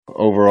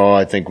Overall,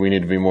 I think we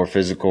need to be more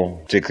physical,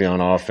 particularly on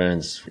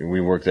offense.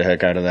 We worked the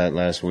heck out of that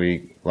last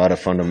week. A lot of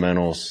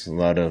fundamentals, a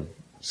lot of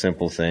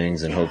simple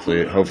things, and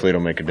hopefully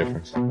it'll make a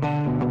difference.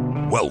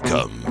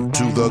 Welcome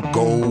to the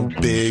Go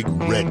Big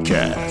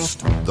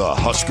Redcast, the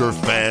Husker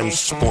Fan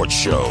Sports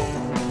Show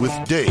with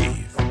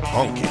Dave,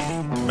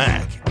 Honky,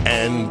 Mac,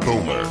 and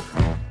Boomer.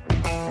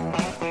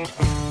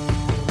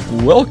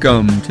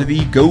 Welcome to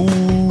the Go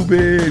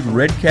Big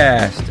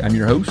Redcast. I'm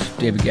your host,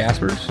 David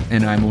Gaspers,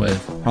 and I'm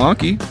with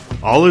Honky.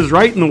 All is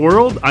right in the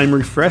world. I'm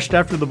refreshed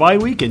after the bye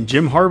week, and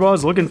Jim Harbaugh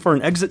is looking for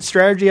an exit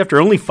strategy after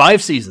only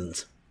 5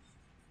 seasons.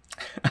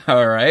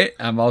 All right.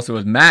 I'm also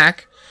with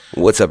Mac.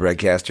 What's up,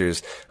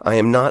 Redcasters? I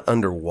am not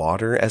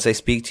underwater as I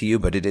speak to you,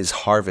 but it is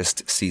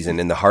harvest season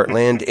in the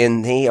heartland,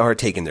 and they are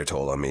taking their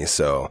toll on me,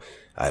 so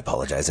I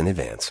apologize in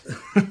advance.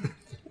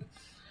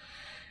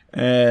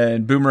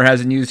 And Boomer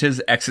hasn't used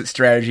his exit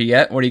strategy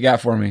yet. What do you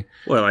got for me?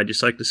 Well, I'd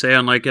just like to say,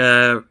 unlike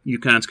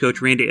UConn's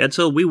coach Randy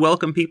Edsall, we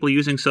welcome people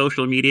using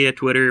social media,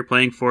 Twitter,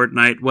 playing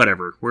Fortnite,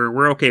 whatever.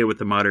 We're okay with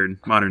the modern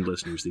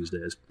listeners these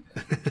days.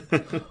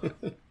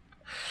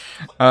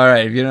 All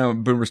right. If you know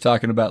what Boomer's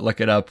talking about,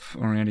 look it up.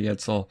 Randy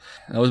Edsall.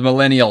 That was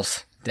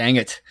millennials. Dang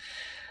it.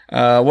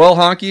 Well,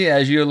 Honky,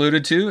 as you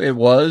alluded to, it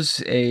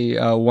was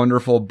a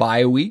wonderful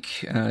bye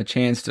week, a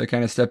chance to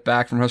kind of step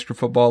back from Husker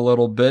football a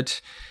little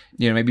bit.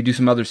 You know, maybe do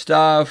some other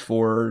stuff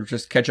or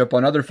just catch up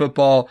on other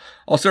football.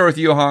 I'll start with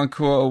you, Honk.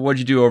 What'd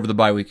you do over the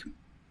bye week?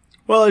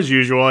 Well, as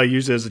usual, I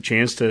used it as a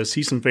chance to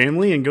see some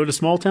family and go to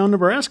small town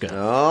Nebraska.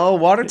 Oh,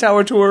 water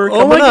tower tour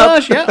coming up. Oh, my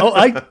gosh, yeah. Oh,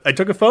 I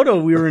took a photo.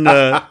 We were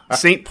in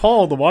St.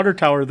 Paul. The water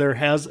tower there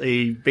has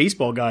a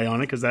baseball guy on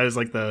it because that is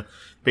like the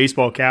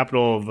baseball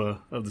capital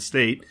of the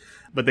state.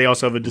 But they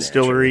also have a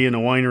distillery and a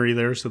winery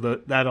there, so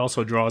that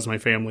also draws my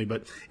family.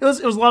 But it was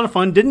a lot of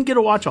fun. Didn't get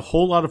to watch a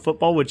whole lot of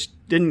football, which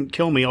didn't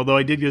kill me, although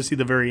I did get to see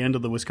the very end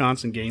of the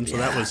Wisconsin game, so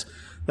that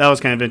was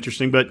kind of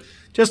interesting. But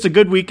just a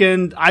good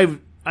weekend. I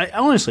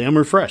honestly, I'm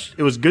refreshed.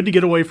 It was good to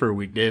get away for a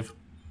week, Dave.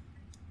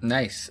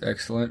 Nice.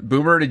 Excellent.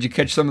 Boomer, did you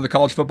catch some of the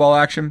college football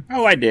action?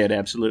 Oh, I did,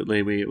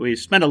 absolutely. We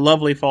spent a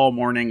lovely fall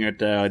morning at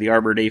the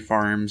Arbor Day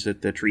Farms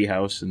at the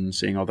treehouse and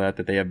seeing all that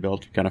they have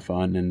built. Kind of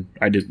fun. And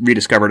I just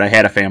rediscovered I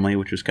had a family,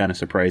 which was kind of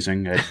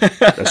surprising. I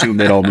assumed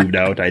they'd all moved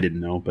out. I didn't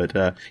know. But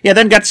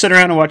then got to sit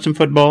around and watch some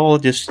football,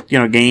 just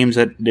games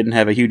that didn't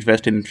have a huge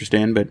vested interest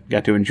in, but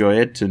got to enjoy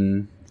it.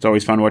 And it's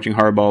always fun watching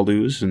Harbaugh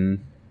lose,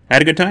 and I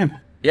had a good time.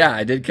 Yeah,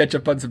 I did catch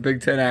up on some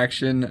Big Ten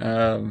action.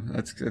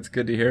 That's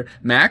good to hear.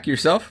 Mac,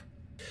 yourself?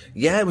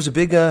 Yeah, it was a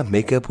big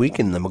makeup week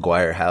in the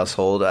McGuire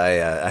household.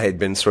 I had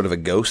been sort of a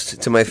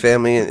ghost to my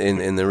family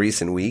in the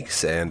recent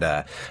weeks, and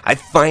I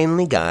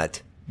finally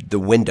got the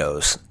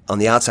windows on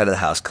the outside of the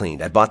house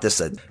cleaned. I bought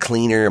this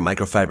cleaner, a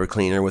microfiber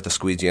cleaner with a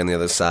squeegee on the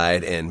other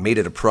side, and made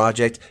it a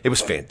project. It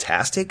was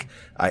fantastic.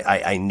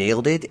 I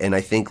nailed it, and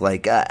I think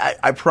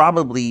I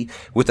probably,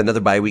 with another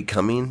bye week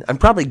coming, I'm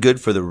probably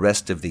good for the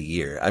rest of the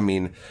year. I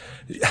mean,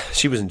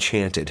 she was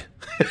enchanted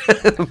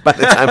by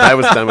the time I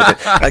was done with it.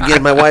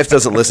 Again, my wife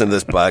doesn't listen to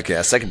this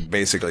podcast. I can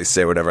basically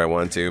say whatever I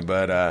want to,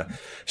 but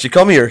she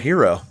called me her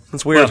hero.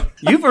 That's weird. Well,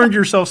 you've earned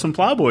yourself some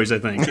Plowboys, I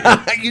think.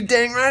 You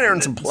dang right I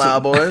earned some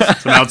Plowboys.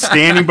 Some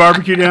outstanding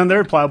barbecue down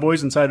there,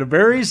 Plowboys inside of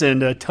Berries,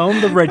 and tell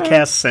them the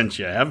Redcast sent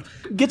you.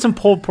 Get some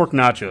pulled pork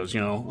nachos,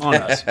 on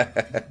us.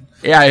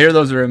 Yeah, I hear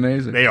those are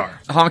amazing. They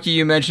are. Honky,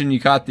 you mentioned you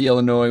caught the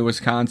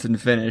Illinois-Wisconsin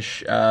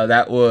finish.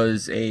 That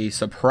was a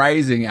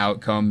surprising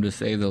outcome, to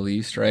say the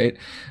least, right?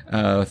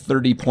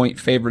 30-point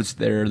favorites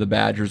there, the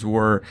Badgers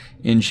were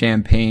in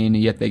Champaign,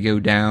 yet they go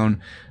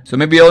down. So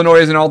maybe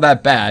Illinois isn't all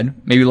that bad.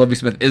 Maybe Lovie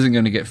Smith isn't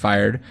going to get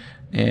fired.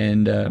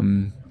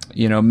 And,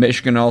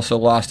 Michigan also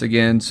lost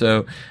again.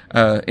 So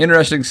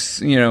interesting,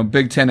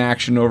 Big Ten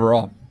action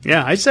overall.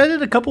 Yeah, I said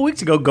it a couple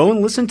weeks ago. Go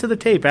and listen to the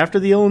tape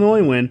after the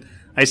Illinois win.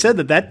 I said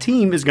that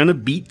team is going to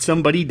beat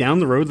somebody down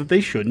the road that they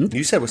shouldn't.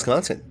 You said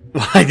Wisconsin.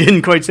 Well, I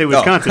didn't quite say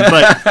Wisconsin,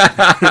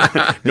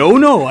 but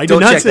no, I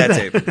did not say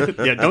that. Don't check that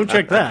tape. Yeah, don't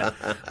check that.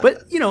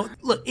 But,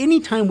 look,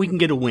 anytime we can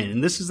get a win,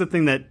 and this is the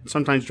thing that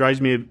sometimes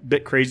drives me a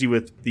bit crazy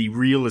with the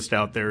realist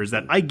out there, is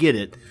that I get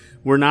it.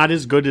 We're not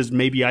as good as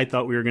maybe I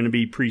thought we were going to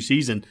be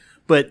preseason.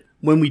 But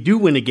when we do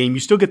win a game,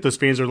 you still get those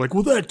fans that are like,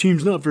 well, that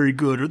team's not very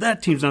good, or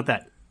that team's not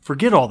that.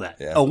 Forget all that.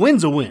 Yeah. A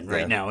win's a win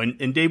right now.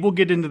 And Dave, we'll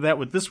get into that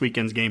with this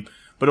weekend's game.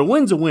 But a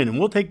win's a win, and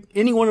we'll take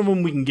any one of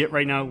them we can get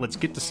right now. Let's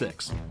get to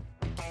 6.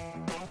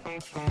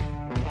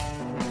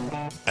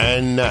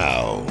 And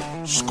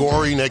now,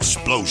 scoring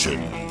explosion,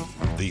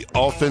 the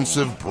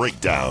offensive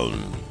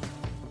breakdown.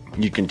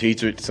 You can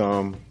teach it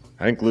some.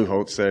 I think Lou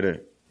Holtz said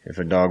it. If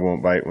a dog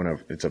won't bite when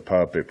it's a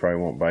pup, it probably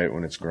won't bite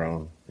when it's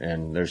grown.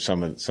 And there's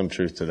some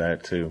truth to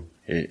that too.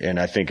 And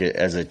I think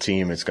as a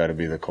team, it's got to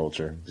be the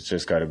culture. It's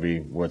just got to be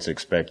what's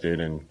expected,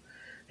 and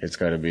it's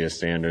got to be a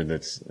standard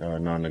that's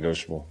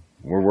non-negotiable.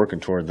 We're working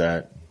toward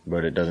that,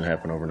 but it doesn't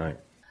happen overnight.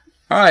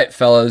 All right,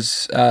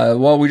 fellas.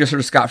 We just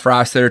heard Scott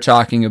Frost there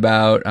talking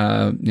about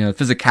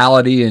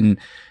physicality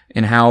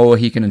and how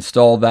he can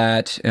install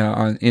that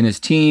in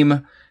his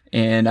team.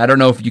 And I don't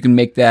know if you can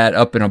make that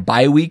up in a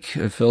bye week.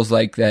 It feels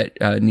like that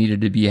needed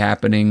to be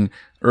happening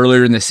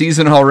earlier in the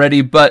season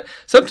already, but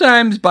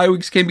sometimes bye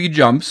weeks can be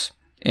jumps,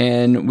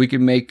 and we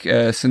can make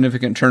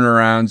significant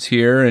turnarounds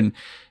here. And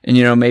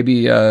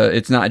maybe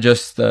it's not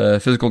just the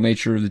physical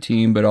nature of the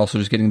team, but also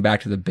just getting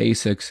back to the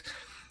basics.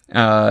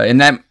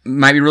 And that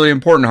might be really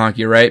important,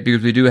 Honky, right?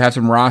 Because we do have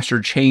some roster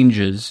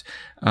changes.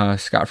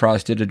 Scott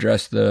Frost did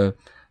address the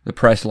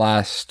press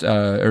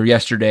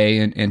yesterday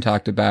and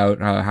talked about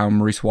how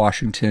Maurice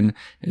Washington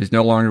is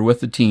no longer with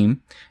the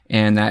team,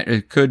 and that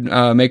it could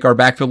make our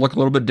backfield look a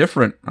little bit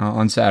different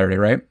on Saturday,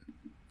 right?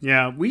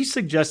 Yeah, we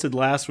suggested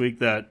last week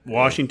that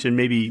Washington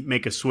maybe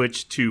make a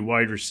switch to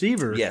wide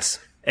receiver. Yes.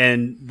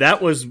 And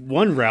that was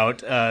one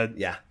route.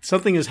 Yeah.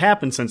 Something has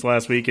happened since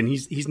last week, and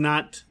he's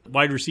not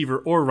wide receiver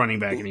or running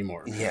back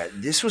anymore. Yeah,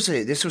 this was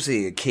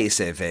a case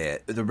of the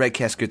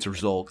Redcast gets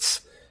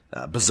results.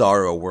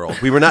 Bizarro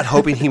world. We were not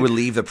hoping he would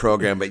leave the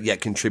program, but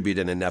yet contribute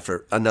in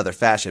another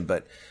fashion.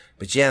 But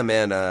yeah,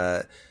 man,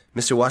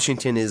 Mr.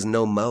 Washington is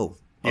no mo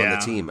on the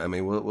team. I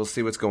mean, we'll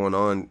see what's going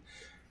on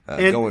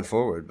going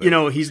forward.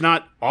 But. He's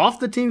not off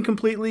the team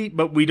completely,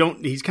 but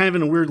he's kind of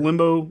in a weird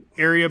limbo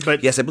area.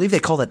 But yes, I believe they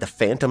call that the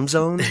phantom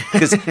zone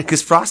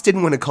because Frost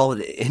didn't want to call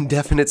it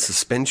indefinite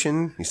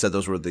suspension. He said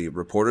those were the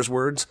reporter's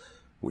words,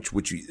 which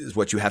is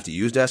what you have to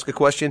use to ask a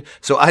question.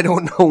 So I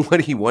don't know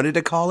what he wanted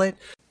to call it.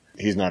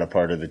 He's not a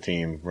part of the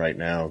team right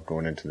now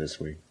going into this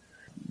week.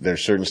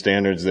 There's certain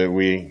standards that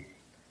we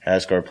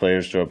ask our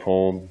players to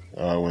uphold.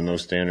 When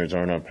those standards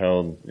aren't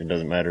upheld, it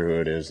doesn't matter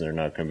who it is. They're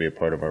not going to be a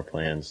part of our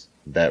plans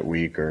that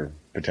week or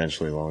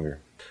potentially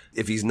longer.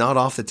 If he's not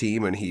off the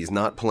team and he's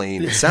not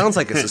playing, it sounds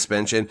like a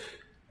suspension.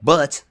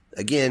 But,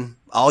 again,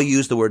 I'll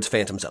use the words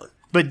phantom zone.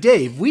 But,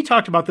 Dave, we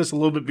talked about this a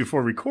little bit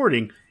before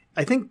recording.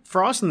 I think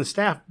Frost and the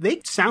staff,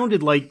 they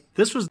sounded like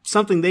this was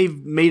something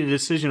they've made a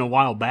decision a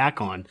while back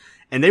on.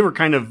 And they were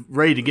kind of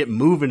ready to get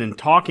moving and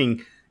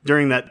talking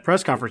during that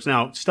press conference.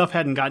 Now, stuff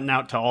hadn't gotten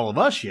out to all of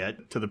us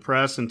yet, to the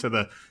press and to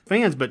the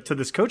fans, but to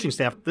this coaching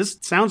staff, this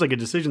sounds like a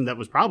decision that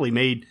was probably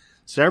made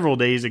several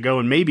days ago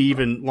and maybe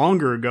even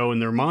longer ago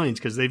in their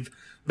minds because they've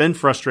been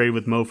frustrated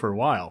with Mo for a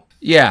while.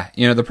 Yeah,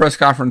 the press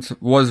conference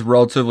was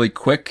relatively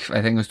quick.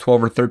 I think it was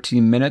 12 or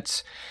 13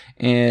 minutes.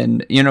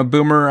 And,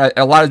 Boomer,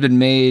 a lot has been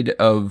made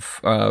of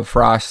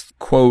Frost's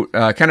quote,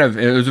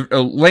 it was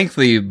a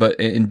lengthy but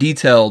in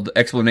detailed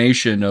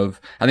explanation of,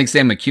 I think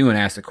Sam McEwen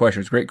asked the question.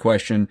 It was a great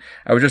question.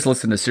 I was just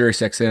listening to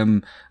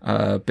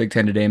SiriusXM, Big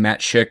Ten Today. Matt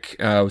Schick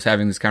was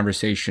having this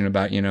conversation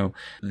about,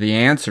 the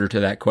answer to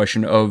that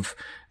question of,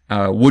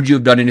 would you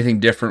have done anything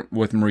different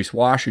with Maurice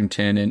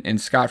Washington?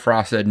 And Scott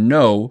Frost said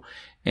no.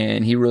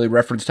 And he really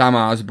referenced Tom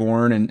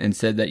Osborne and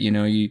said that, you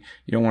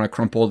don't want to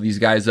crumple these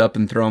guys up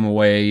and throw them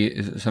away.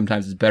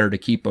 Sometimes it's better to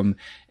keep them.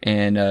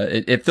 And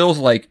it feels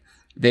like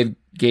they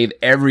gave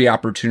every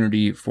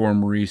opportunity for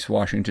Maurice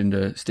Washington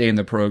to stay in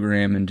the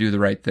program and do the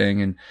right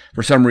thing. And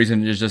for some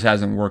reason, it just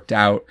hasn't worked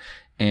out.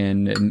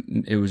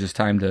 And it was just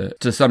time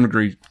to some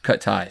degree,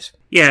 cut ties.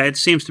 Yeah, it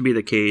seems to be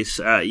the case.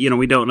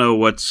 We don't know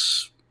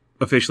what's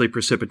officially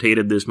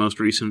precipitated this most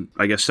recent,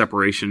 I guess,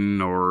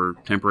 separation or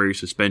temporary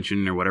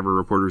suspension or whatever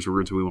reporters'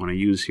 words we want to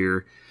use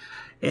here.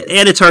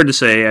 And it's hard to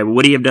say.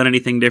 Would he have done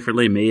anything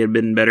differently? May have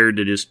been better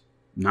to just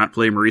not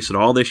play Maurice at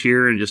all this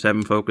year and just have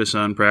him focus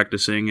on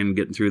practicing and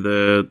getting through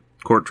the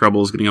court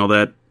troubles, getting all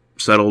that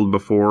settled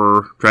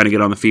before trying to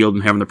get on the field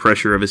and having the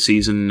pressure of a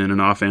season and an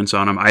offense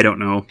on him. I don't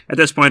know. At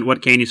this point,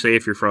 what can you say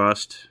if you're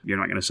Frost? You're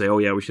not going to say, oh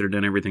yeah, we should have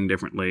done everything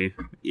differently.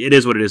 It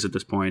is what it is at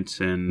this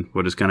point, and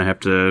we'll just kind of have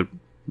to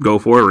go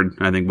forward.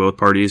 I think both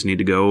parties need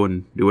to go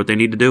and do what they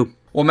need to do.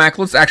 Well, Mac,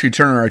 let's actually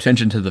turn our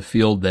attention to the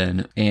field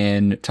then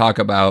and talk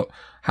about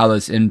how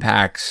this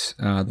impacts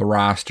the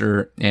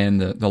roster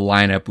and the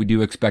lineup. We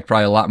do expect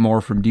probably a lot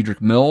more from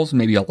Dedrick Mills,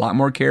 maybe a lot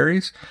more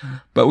carries,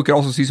 but we could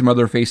also see some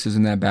other faces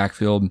in that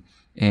backfield.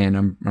 And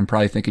I'm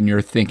probably thinking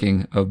you're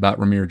thinking about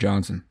Ramir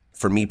Johnson.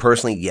 For me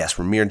personally, yes,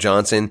 Ramir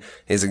Johnson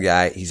is a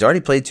guy. He's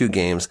already played 2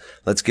 games.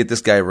 Let's get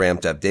this guy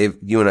ramped up. Dave,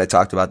 you and I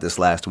talked about this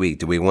last week.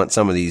 Do we want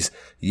some of these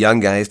young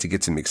guys to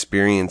get some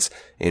experience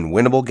in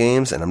winnable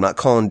games? And I'm not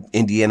calling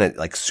Indiana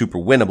like super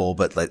winnable,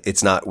 but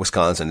it's not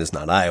Wisconsin, it's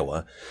not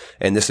Iowa.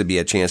 And this would be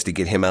a chance to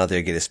get him out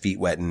there, get his feet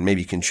wet, and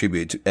maybe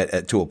contribute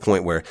to a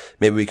point where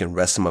maybe we can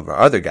rest some of our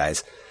other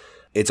guys.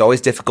 It's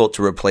always difficult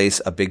to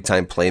replace a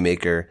big-time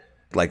playmaker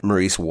like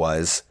Maurice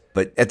was.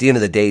 But at the end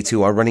of the day,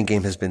 too, our running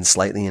game has been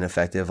slightly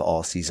ineffective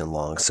all season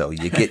long. So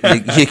you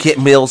get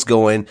Mills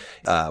going.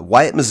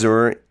 Wyatt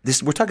Mazur,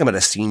 we're talking about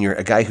a senior,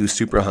 a guy who's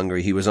super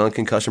hungry. He was on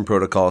concussion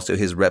protocol, so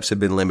his reps have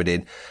been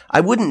limited.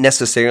 I wouldn't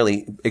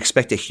necessarily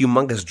expect a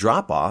humongous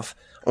drop-off,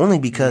 only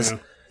because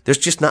there's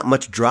just not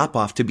much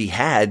drop-off to be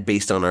had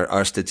based on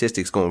our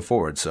statistics going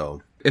forward.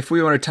 So if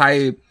we want to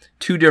tie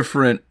 2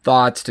 different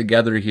thoughts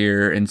together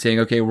here and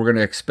saying, okay, we're going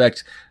to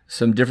expect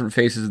some different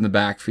faces in the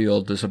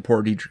backfield to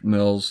support Dedrick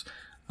Mills,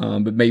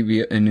 but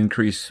maybe an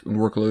increased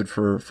workload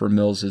for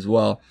Mills as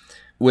well,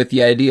 with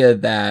the idea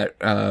that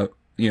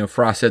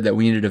Frost said that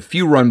we needed a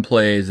few run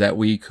plays that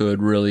we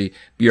could really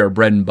be our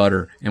bread and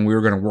butter, and we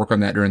were going to work on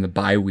that during the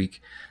bye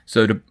week.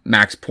 So to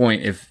Mac's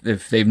point,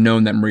 if they've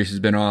known that Maurice has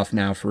been off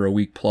now for a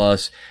week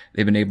plus,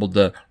 they've been able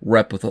to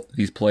rep with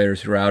these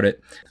players throughout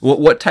it.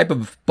 What type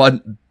of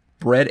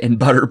bread and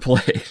butter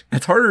play?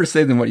 It's harder to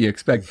say than what you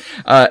expect.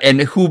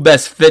 And who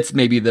best fits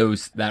maybe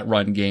that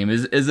run game?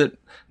 Is it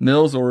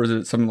Mills or is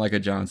it something like a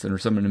Johnson or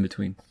someone in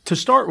between? To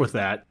start with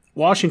that,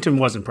 Washington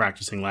wasn't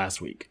practicing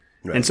last week.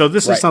 Right. And so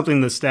this is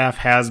something the staff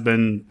has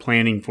been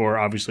planning for,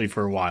 obviously,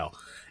 for a while.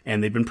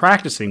 And they've been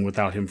practicing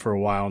without him for a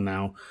while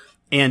now.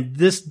 And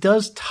this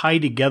does tie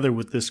together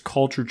with this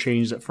culture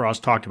change that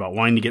Frost talked about,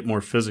 wanting to get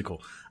more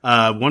physical.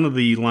 One of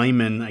the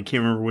linemen, I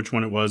can't remember which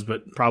one it was,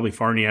 but probably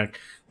Farniak,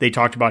 they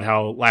talked about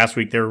how last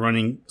week they were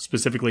running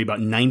specifically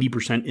about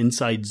 90%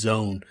 inside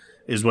zone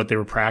is what they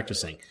were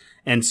practicing.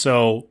 And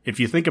so if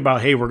you think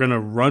about, hey, we're going to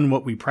run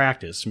what we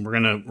practice and we're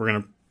going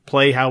to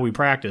play how we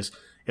practice.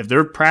 If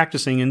they're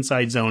practicing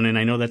inside zone, and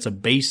I know that's a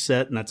base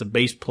set and that's a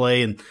base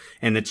play and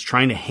it's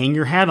trying to hang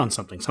your hat on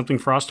something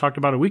Frost talked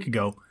about a week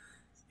ago.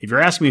 If you're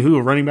asking me who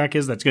a running back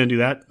is that's going to do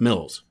that,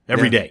 Mills,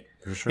 every day.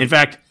 For sure. In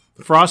fact,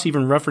 Frost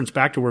even referenced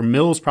back to where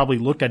Mills probably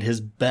looked at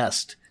his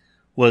best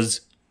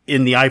was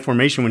in the I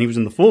formation when he was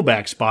in the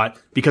fullback spot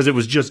because it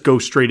was just go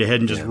straight ahead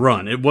and just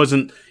run. It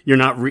wasn't,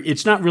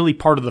 it's not really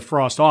part of the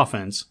Frost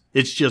offense.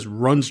 It's just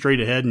run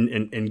straight ahead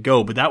and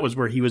go. But that was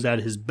where he was at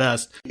his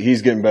best.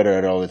 He's getting better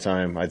at it all the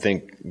time. I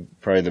think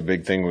probably the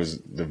big thing was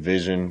the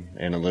vision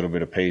and a little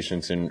bit of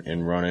patience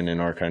in running in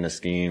our kind of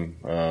scheme.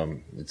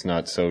 It's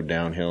not so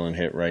downhill and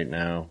hit right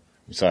now.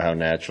 We saw how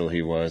natural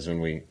he was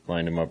when we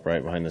lined him up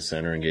right behind the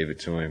center and gave it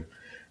to him.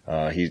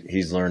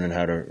 He's learning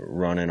how to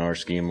run in our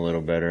scheme a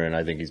little better, and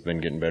I think he's been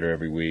getting better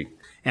every week.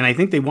 And I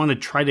think they want to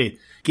try to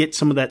get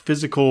some of that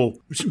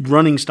physical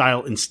running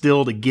style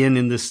instilled again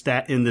in this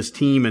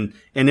team, and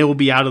it will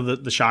be out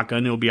of the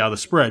shotgun, it will be out of the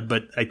spread.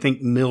 But I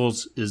think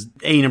Mills is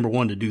number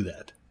one to do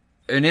that.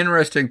 An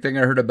interesting thing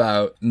I heard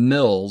about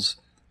Mills,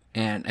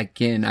 and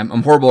again,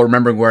 I'm horrible at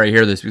remembering where I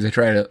hear this because I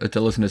try to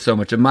listen to so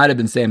much. It might have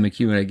been Sam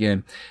McEwen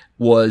again,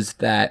 was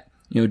that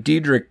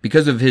Diedrich,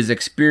 because of his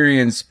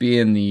experience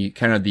being the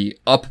kind of the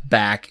up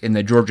back in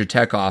the Georgia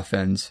Tech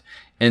offense,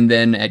 and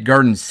then at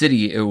Garden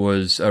City, it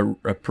was a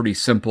pretty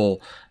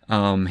simple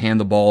hand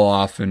the ball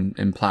off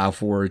and plow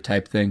forward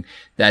type thing,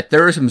 that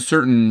there are some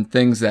certain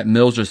things that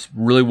Mills just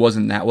really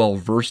wasn't that well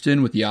versed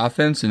in with the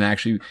offense. And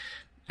actually,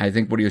 I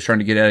think what he was trying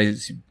to get at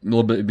is a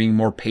little bit being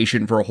more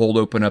patient for a hold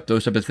open up,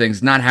 those type of things.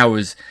 It's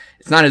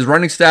not his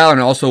running style, and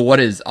also what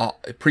his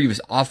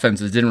previous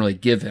offenses didn't really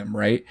give him,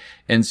 right?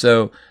 And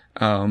so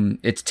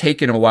it's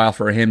taken a while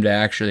for him to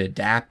actually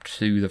adapt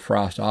to the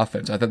Frost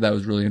offense. I thought that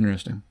was really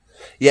interesting.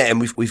 Yeah, and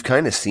we've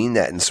kind of seen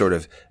that and sort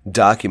of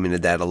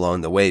documented that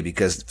along the way,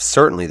 because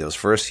certainly those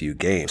first few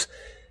games,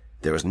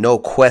 there was no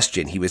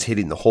question he was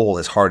hitting the hole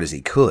as hard as he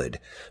could,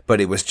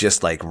 but it was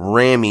just like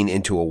ramming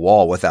into a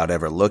wall without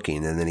ever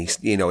looking. And then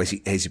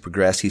as he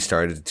progressed, he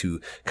started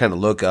to kind of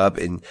look up.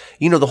 And,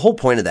 the whole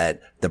point of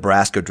that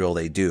Nebraska drill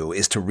they do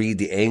is to read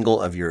the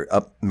angle of your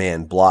up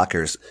man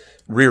blocker's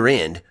rear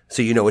end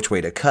so you know which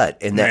way to cut.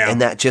 And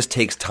that just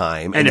takes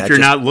time. And if you're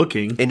not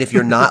looking. And if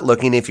you're not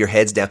looking, if your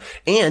head's down,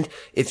 and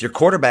if your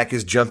quarterback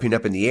is jumping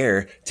up in the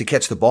air to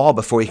catch the ball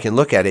before you can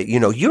look at it, you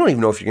don't even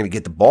know if you're going to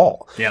get the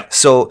ball. Yeah.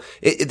 So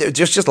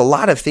there's just a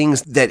lot of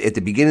things that at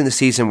the beginning of the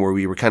season where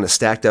we were kind of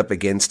stacked up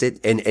against it.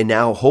 And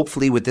now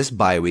hopefully with this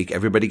bye week,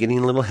 everybody getting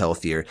a little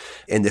healthier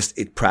and this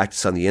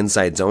practice on the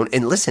inside zone.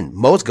 And listen,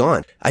 Mo's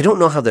gone. I don't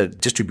know how the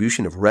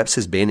distribution of reps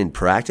has been in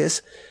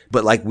practice,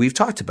 but like we've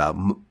talked about,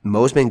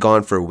 Mo's been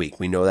gone for a week.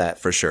 We know that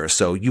for sure.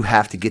 So you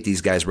have to get these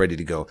guys ready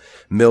to go.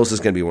 Mills is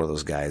going to be one of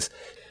those guys.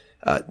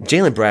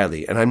 Jalen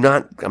Bradley, and I'm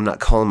not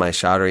calling my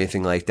shot or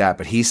anything like that,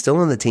 but he's still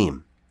on the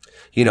team.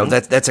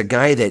 That's a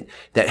guy that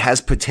has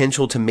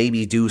potential to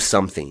maybe do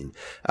something.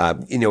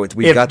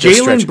 We've got this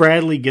Jalen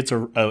Bradley gets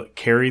a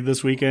carry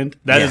this weekend,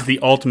 that is the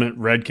ultimate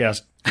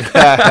Redcast.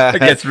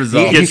 Gets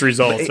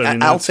results.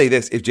 I'll say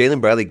this: if Jalen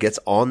Bradley gets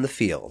on the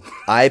field,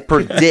 I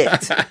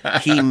predict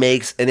he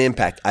makes an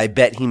impact. I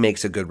bet he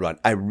makes a good run.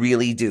 I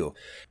really do.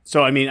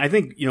 So, I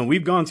think,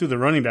 we've gone through the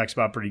running back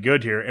spot pretty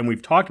good here, and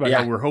we've talked about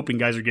how we're hoping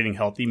guys are getting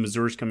healthy.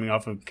 Missouri's coming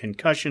off of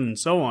concussion and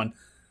so on.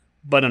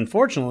 But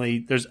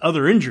unfortunately, there's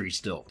other injuries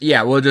still.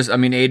 Yeah,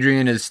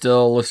 Adrian is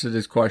still listed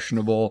as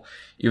questionable,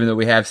 even though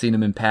we have seen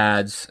him in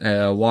pads.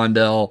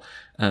 Wandell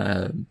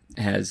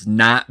has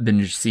not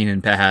been seen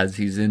in pads.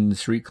 He's in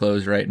street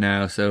clothes right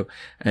now, so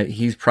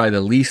he's probably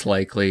the least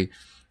likely.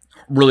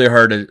 Really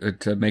hard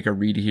to make a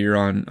read here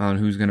on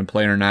who's going to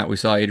play or not. We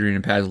saw Adrian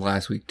in pads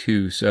last week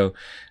too, so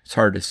it's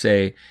hard to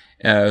say.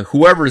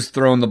 Whoever's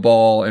throwing the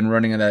ball and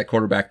running at that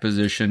quarterback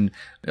position,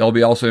 it'll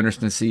be also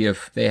interesting to see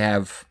if they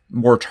have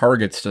more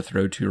targets to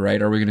throw to,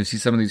 right? Are we going to see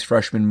some of these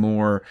freshmen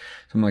more,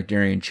 someone like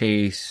Darian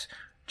Chase,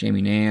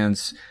 Jamie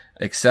Nance,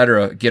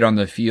 etc., get on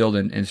the field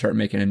and start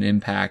making an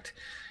impact?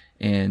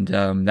 And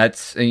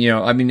that's,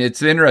 I mean,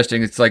 it's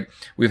interesting. It's like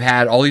we've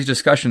had all these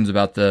discussions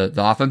about the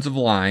offensive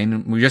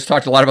line. We just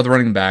talked a lot about the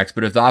running backs,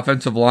 but if the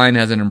offensive line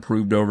hasn't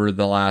improved over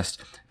the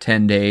last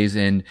 10 days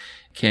and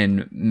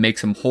can make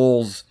some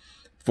holes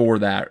for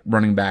that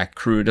running back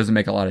crew, it doesn't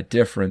make a lot of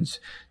difference.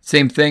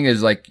 Same thing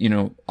as like,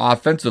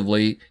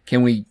 offensively,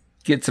 can we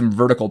get some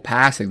vertical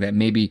passing that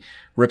maybe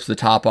rips the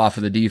top off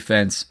of the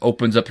defense,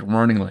 opens up the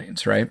running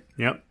lanes, right?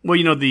 Yep.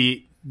 Well,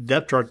 the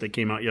depth chart that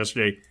came out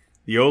yesterday,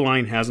 the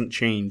O-line hasn't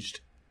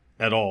changed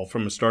at all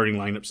from a starting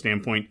lineup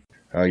standpoint.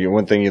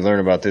 One thing you learn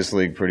about this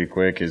league pretty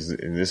quick is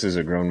this is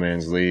a grown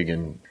man's league,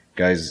 and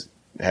guys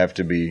have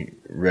to be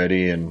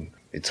ready, and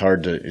it's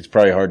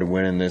probably hard to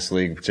win in this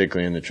league,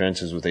 particularly in the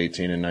trenches with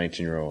 18 and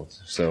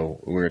 19-year-olds. So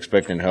we're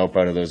expecting help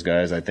out of those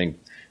guys. I think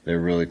they're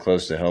really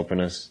close to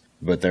helping us,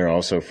 but they're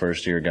also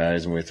first-year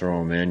guys, and we throw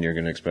them in, you're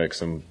going to expect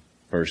some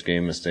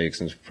first-game mistakes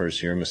and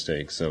first-year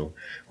mistakes. So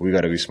we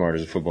got to be smart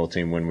as a football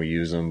team when we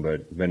use them.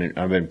 But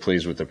I've been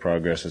pleased with the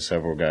progress of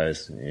several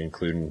guys,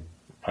 including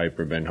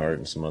Piper, Ben Hart,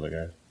 and some other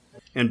guys.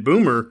 And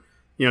Boomer,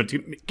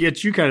 to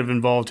get you kind of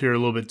involved here a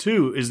little bit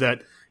too, is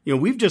that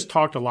we've just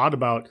talked a lot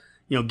about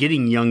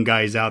getting young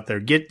guys out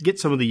there, get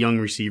some of the young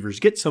receivers,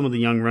 get some of the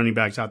young running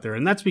backs out there,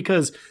 and that's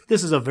because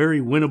this is a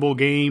very winnable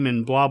game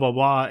and blah blah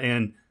blah,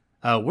 and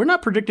we're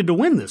not predicted to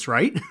win this,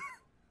 right?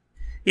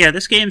 Yeah,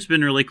 this game's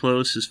been really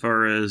close as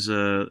far as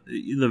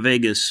the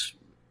Vegas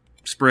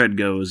spread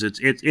goes.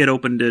 It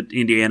opened at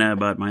Indiana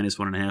about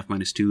 -1.5,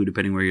 -2,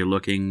 depending where you're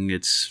looking.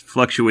 It's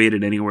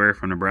fluctuated anywhere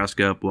from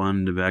Nebraska up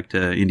 1 to back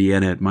to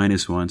Indiana at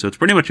 -1. So it's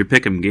pretty much a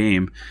pick'em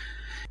game.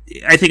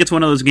 I think it's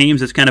one of those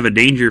games that's kind of a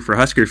danger for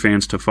Husker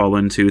fans to fall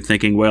into,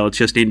 thinking, well, it's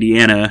just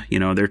Indiana.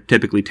 They're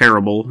typically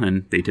terrible,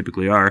 and they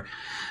typically are.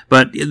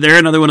 But they're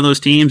another one of those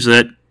teams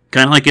that,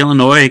 kind of like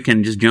Illinois,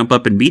 can just jump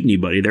up and beat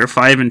anybody. They're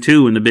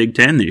 5-2 in the Big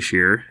Ten this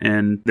year,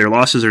 and their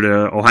losses are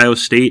to Ohio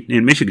State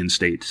and Michigan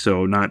State,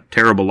 so not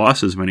terrible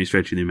losses by any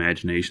stretch of the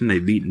imagination.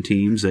 They've beaten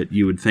teams that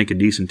you would think a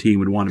decent team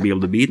would want to be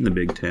able to beat in the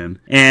Big Ten.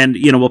 And,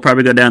 we'll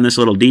probably go down this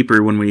a little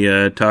deeper when we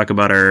talk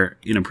about our,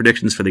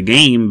 predictions for the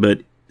game,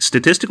 but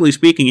statistically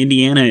speaking,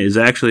 Indiana is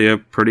actually a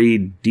pretty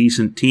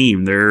decent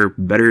team. They're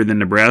better than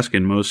Nebraska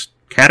in most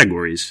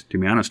categories, to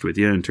be honest with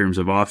you, in terms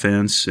of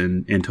offense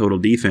and total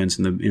defense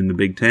in the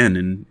Big Ten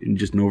and in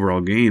just an overall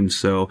game.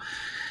 So,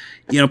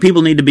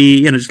 people need to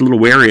be just a little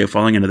wary of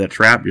falling into that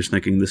trap, just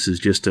thinking this is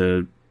just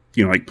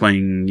like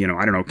playing,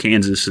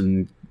 Kansas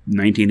in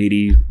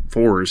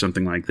 1984 or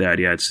something like that.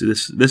 Yeah,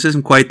 this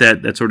isn't quite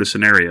that sort of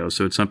scenario.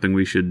 So it's something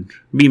we should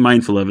be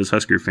mindful of as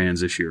Husker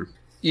fans this year.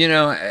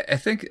 I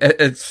think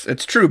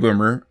it's true,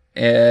 Boomer.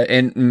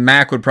 And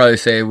Mac would probably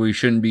say we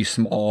shouldn't be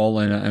small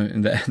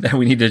and that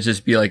we need to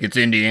just be like, it's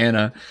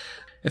Indiana.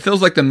 It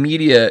feels like the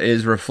media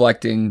is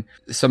reflecting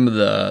some of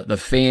the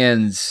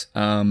fans'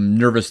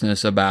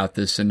 nervousness about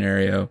this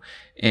scenario.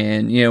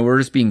 And, we're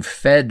just being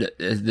fed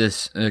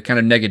this kind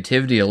of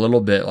negativity a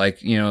little bit. Like,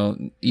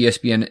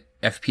 ESPN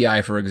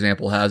FPI, for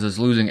example, has us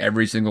losing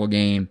every single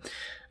game.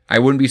 I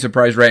wouldn't be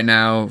surprised right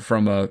now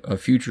from a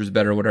futures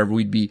bet or whatever.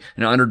 We'd be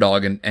an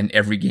underdog in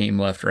every game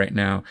left right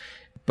now.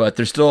 But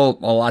there's still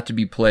a lot to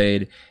be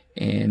played,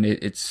 and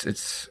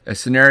it's a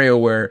scenario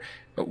where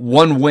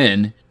one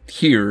win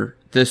here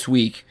this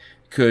week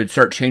could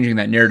start changing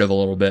that narrative a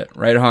little bit,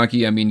 right,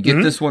 Honky? I mean,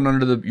 get this one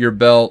under your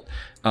belt.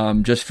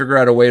 Just figure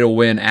out a way to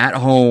win at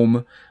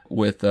home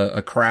with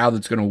a crowd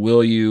that's going to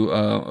will you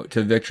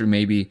to victory,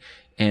 maybe.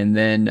 And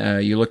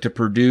then you look to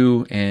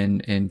Purdue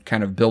and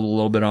kind of build a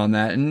little bit on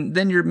that, and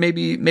then you're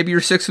maybe you're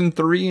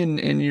 6-3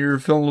 and you're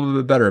feeling a little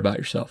bit better about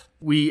yourself.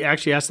 We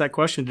actually asked that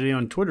question today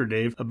on Twitter,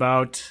 Dave,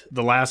 about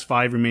the last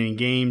 5 remaining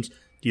games.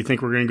 Do you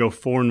think we're going to go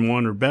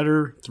 4-1 or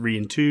better,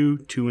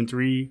 3-2,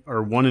 2-3,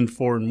 or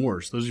 1-4 and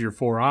worse? Those are your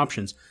 4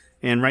 options.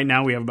 And right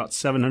now we have about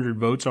 700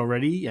 votes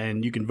already,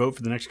 and you can vote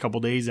for the next couple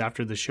days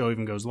after the show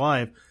even goes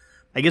live.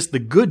 I guess the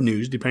good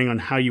news, depending on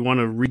how you want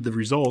to read the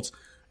results,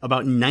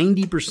 about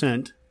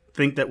 90%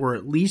 think that we're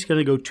at least going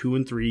to go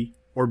 2-3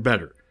 or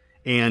better.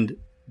 And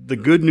the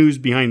good news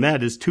behind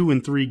that is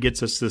 2-3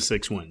 gets us to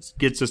 6 wins,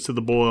 gets us to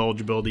the bowl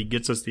eligibility,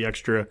 gets us the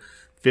extra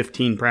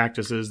 15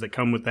 practices that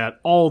come with that.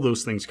 All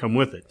those things come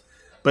with it.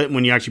 But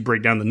when you actually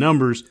break down the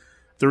numbers,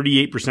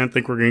 38%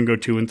 think we're going to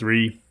go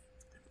 2-3,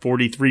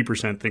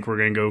 43% think we're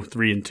going to go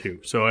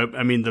 3-2. So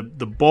I mean,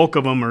 the bulk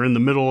of them are in the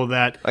middle of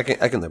that. I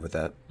can live with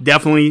that.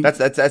 Definitely,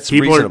 that's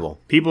reasonable.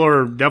 People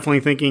are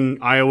definitely thinking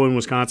Iowa and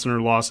Wisconsin are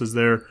losses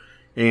there.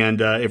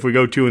 And if we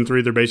go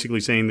 2-3, they're basically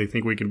saying they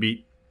think we can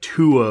beat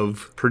 2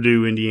 of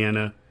Purdue,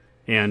 Indiana,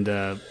 and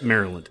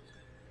Maryland.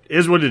 It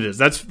is what it is.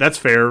 That's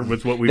fair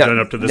with what we've done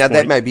up to this point. Now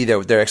that might be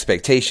their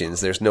expectations.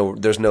 There's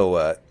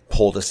no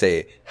poll to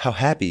say how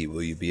happy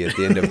will you be at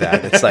the end of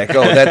that. It's like,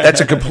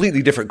 that's a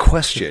completely different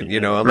question.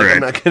 I'm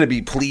not going to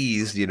be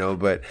pleased.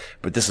 But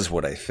this is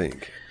what I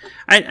think.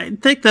 I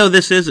think, though,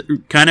 this is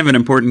kind of an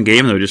important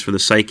game, though, just for the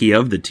psyche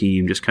of the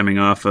team, just coming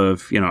off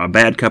of, a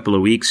bad couple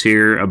of weeks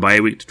here, a bye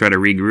week to try to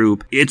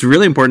regroup. It's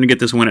really important to get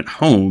this one at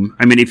home.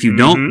 I mean, if you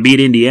don't beat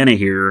Indiana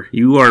here,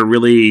 you are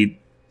really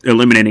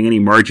eliminating any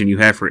margin you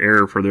have for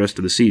error for the rest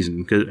of the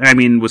season. Because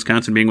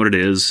Wisconsin being what it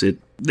is,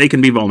 they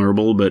can be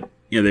vulnerable, but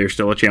they're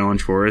still a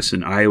challenge for us,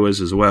 and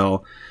Iowa's as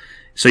well.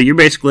 So you're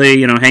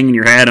basically hanging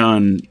your hat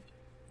on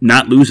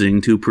not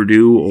losing to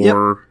Purdue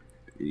or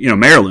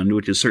Maryland,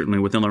 which is certainly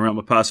within the realm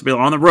of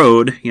possibility on the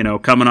road.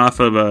 Coming off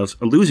of a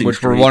losing which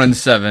streak, we're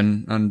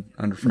 1-7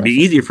 under it'd be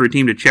easier for a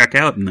team to check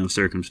out in those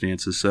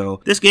circumstances.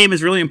 So this game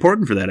is really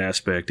important for that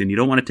aspect, and you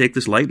don't want to take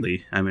this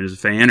lightly. As a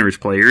fan or as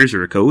players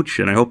or a coach,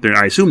 and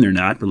I assume they're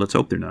not, but let's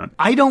hope they're not.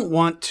 I don't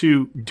want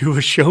to do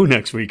a show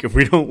next week if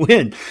we don't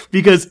win,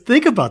 because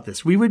think about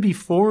this: we would be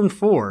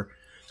 4-4,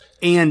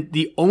 and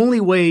the only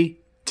way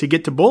to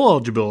get to bowl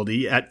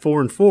eligibility at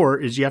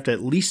 4-4 is you have to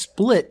at least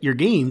split your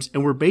games,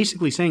 and we're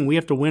basically saying we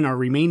have to win our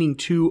remaining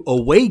 2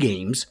 away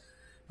games,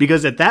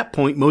 because at that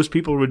point most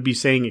people would be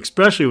saying,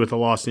 especially with the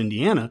loss to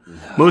Indiana,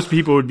 most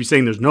people would be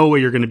saying there's no way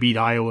you're going to beat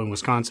Iowa and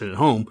Wisconsin at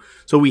home,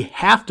 so we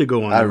have to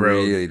go on the road.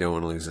 I really don't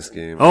want to lose this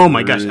game. Oh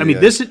my gosh! I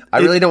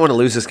really don't want to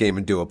lose this game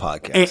and do a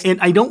podcast, and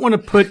I don't want to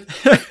put.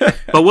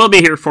 But we'll be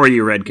here for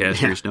you,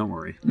 Redcasters. Don't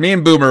worry. Me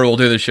and Boomer will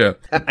do the show.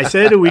 I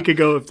said a week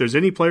ago, if there's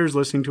any players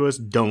listening to us,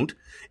 don't.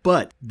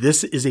 But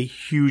this is a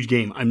huge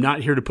game. I'm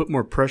not here to put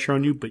more pressure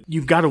on you, but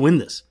you've got to win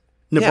this.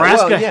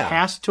 Nebraska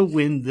has to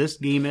win this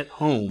game at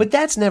home. But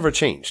that's never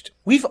changed.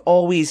 We've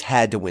always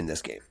had to win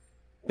this game.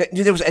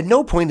 There was at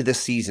no point of this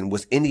season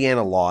was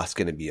Indiana loss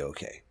going to be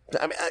okay.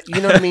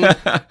 You know what I mean?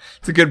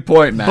 It's a good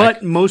point, Mac.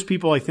 But most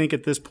people, I think,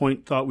 at this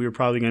point thought we were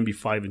probably going to be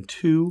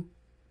 5-2.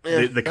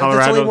 The Colorado,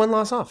 that's only one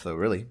loss off, though,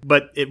 really.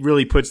 But it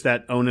really puts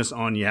that onus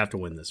on you have to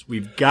win this.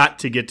 We've got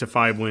to get to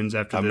 5 wins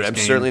after this game. I'm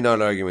certainly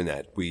not arguing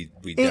that. We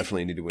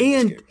definitely need to win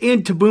this game.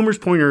 And to Boomer's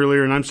point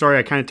earlier, and I'm sorry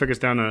I kind of took us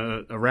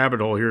down a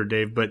rabbit hole here,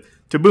 Dave, but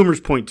to Boomer's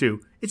point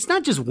too, it's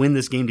not just win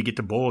this game to get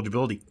to bowl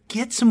eligibility.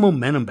 Get some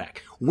momentum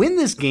back. Win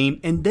this game,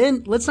 and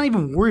then let's not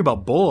even worry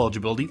about bowl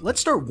eligibility.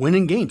 Let's start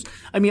winning games.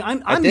 I'm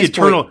the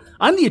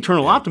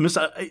eternal optimist.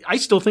 I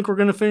still think we're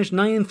going to finish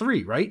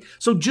 9-3, right?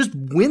 So just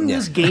win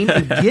this game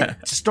and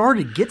get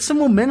started. Get some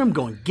momentum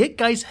going. Get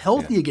guys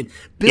healthy again.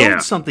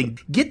 Build something.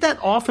 Get that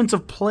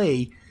offensive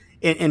play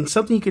and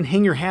something you can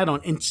hang your hat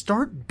on and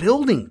start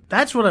building.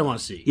 That's what I want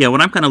to see. Yeah,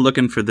 when I'm kind of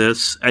looking for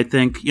this, I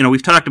think,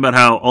 we've talked about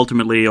how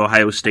ultimately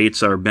Ohio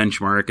State's our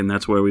benchmark and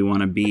that's where we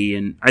want to be.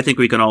 And I think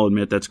we can all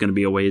admit that's going to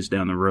be a ways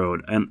down the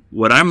road. And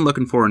what I'm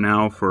looking for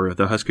now for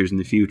the Huskers in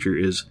the future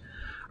is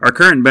our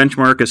current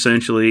benchmark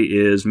essentially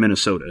is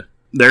Minnesota.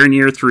 They're in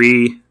year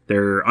 3.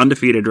 They're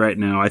undefeated right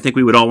now. I think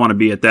we would all want to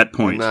be at that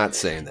point. I'm not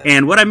saying that.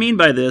 And what I mean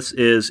by this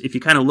is if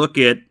you kind of look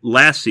at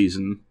last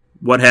season,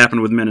 what happened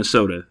with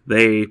Minnesota?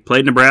 They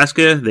played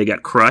Nebraska. They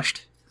got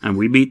crushed, and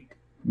we beat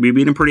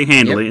them pretty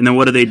handily. Yep. And then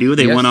what did they do?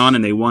 They went on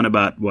and they won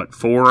about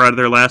 4 out of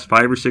their last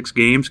 5 or 6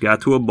 games.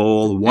 Got to a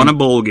bowl, won a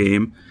bowl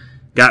game,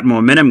 got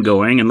momentum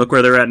going, and look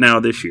where they're at now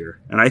this year.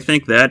 And I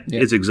think that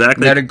is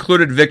exactly that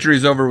included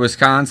victories over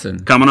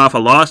Wisconsin. Coming off a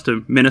loss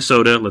to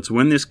Minnesota, let's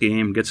win this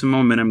game, get some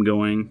momentum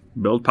going,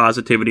 build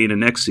positivity in the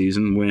next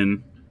season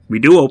when we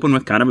do open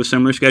with kind of a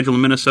similar schedule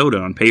in Minnesota.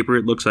 On paper,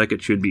 it looks like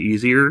it should be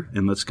easier,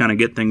 and let's kind of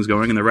get things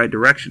going in the right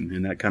direction,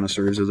 and that kind of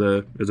serves as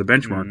a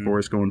benchmark for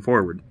us going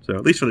forward. So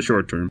at least for the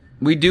short term.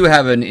 We do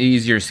have an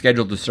easier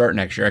schedule to start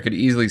next year. I could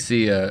easily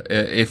see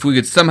if we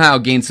could somehow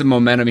gain some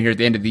momentum here at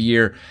the end of the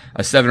year,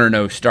 a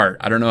 7-0 start.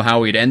 I don't know how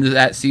we'd end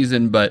that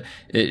season, but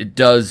it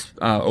does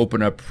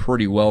open up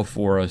pretty well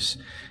for us.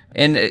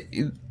 And,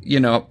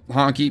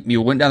 Honky,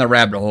 you went down the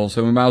rabbit hole,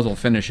 so we might as well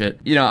finish it.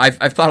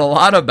 I've thought a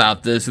lot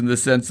about this in the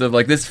sense of,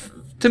 this,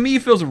 to me,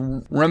 feels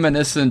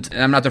reminiscent,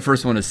 and I'm not the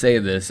first one to say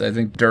this. I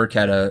think Dirk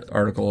had an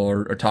article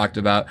or talked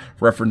about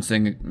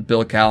referencing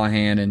Bill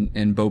Callahan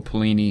and Bo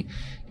Pelini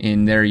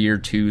in their year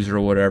 2s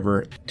or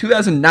whatever.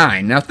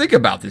 2009, now think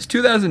about this.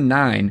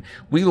 2009,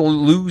 we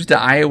lose to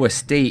Iowa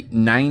State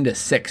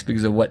 9-6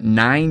 because of,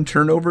 9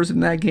 turnovers in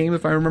that game,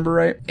 if I remember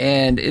right?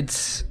 And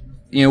it's...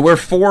 we're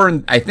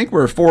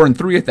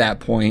 4-3 at that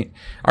point.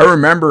 I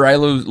remember I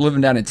was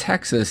living down in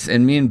Texas,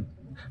 and me and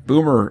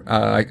Boomer,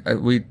 I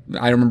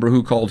remember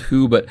who called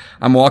who, but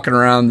I'm walking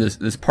around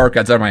this park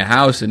outside my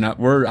house, and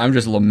I'm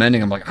just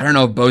lamenting. I'm like, I don't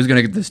know if Bo's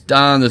gonna get this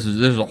done. This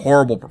is a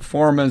horrible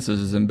performance. This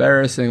is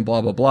embarrassing.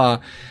 Blah blah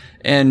blah.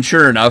 And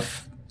sure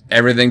enough,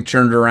 everything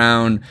turned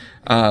around,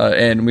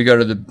 and we go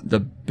to the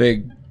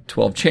Big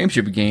 12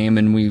 championship game,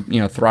 and we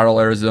throttle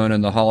Arizona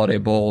in the Holiday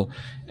Bowl.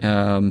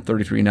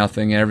 33-0,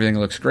 and everything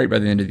looks great by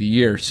the end of the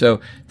year.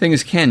 So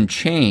things can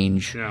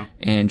change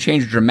and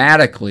change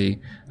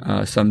dramatically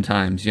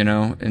sometimes,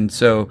 and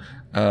so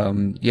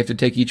you have to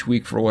take each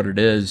week for what it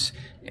is.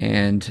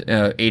 And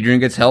Adrian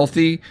gets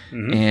healthy,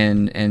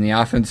 and the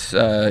offense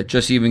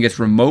just even gets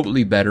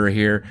remotely better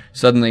here.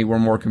 Suddenly we're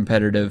more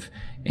competitive,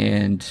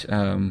 and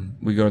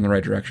we go in the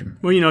right direction.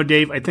 Well,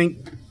 Dave, I think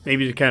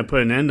maybe to kind of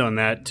put an end on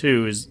that,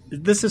 too, is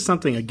this is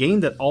a game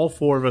that all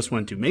 4 of us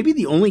went to. Maybe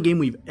the only game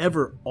we've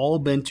ever all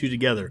been to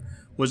together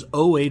was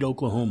 2008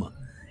 Oklahoma.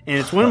 And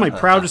it's one of my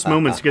proudest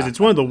moments because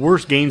it's one of the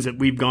worst games that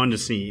we've gone to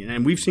see.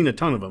 And we've seen a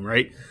ton of them,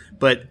 right?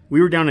 But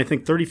we were down, I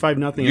think,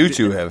 35-0. You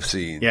two have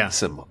seen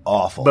some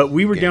awful. But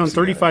we were down games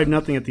together.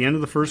 35-0 at the end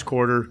of the first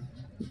quarter.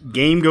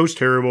 Game goes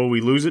terrible.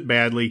 We lose it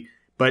badly,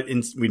 but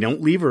we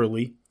don't leave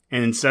early.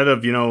 And instead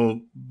of,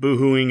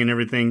 boo-hooing and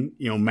everything,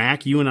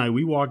 Mac, you and I,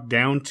 we walked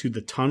down to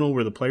the tunnel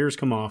where the players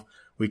come off.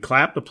 We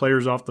clapped the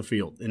players off the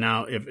field. And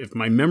now, if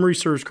my memory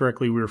serves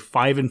correctly, we were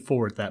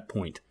 5-4 at that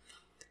point.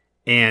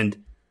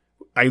 And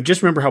I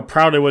just remember how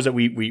proud I was that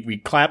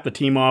we clapped the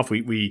team off.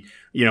 We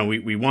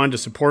wanted to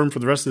support them for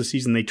the rest of the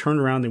season. They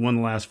turned around. They won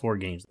the last 4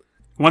 games.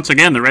 Once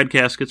again, the Red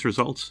Caskets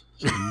results.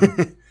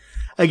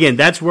 Again,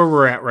 that's where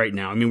we're at right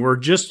now. I mean,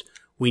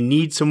 we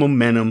need some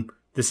momentum.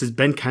 This has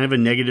been kind of a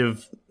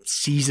negative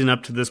season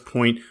up to this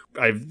point.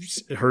 I've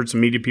heard some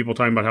media people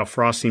talking about how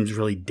Frost seems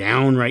really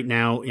down right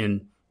now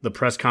in the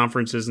press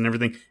conferences and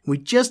everything. We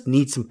just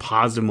need some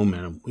positive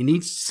momentum. We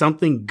need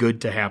something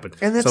good to happen.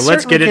 And that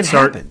let's get it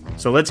started. happen.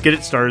 So let's get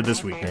it started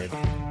this week, Dave.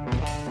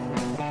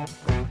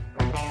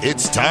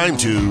 It's time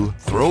to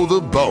throw the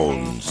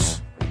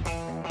bones.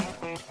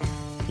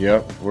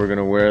 Yep, we're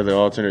gonna wear the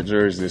alternate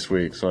jerseys this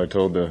week. So I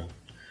told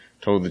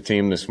the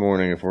team this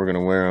morning, if we're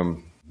gonna wear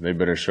them, they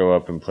better show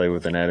up and play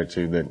with an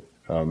attitude that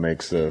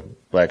makes the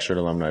Black Shirt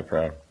alumni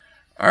proud.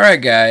 All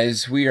right,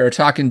 guys, we are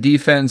talking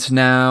defense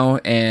now,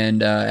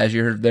 and as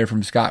you heard there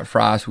from Scott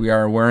Frost, we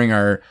are wearing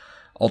our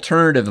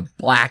alternative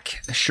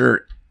black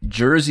shirt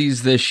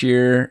jerseys this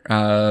year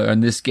in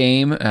this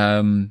game.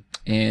 And,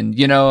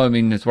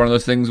 it's one of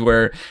those things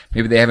where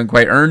maybe they haven't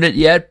quite earned it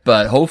yet,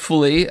 but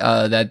hopefully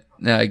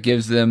that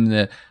gives them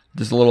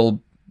this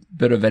little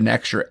bit of an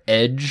extra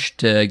edge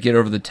to get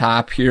over the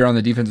top here on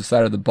the defensive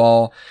side of the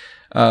ball.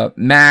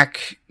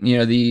 Mac,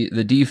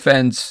 the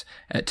defense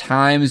at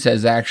times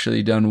has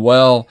actually done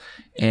well,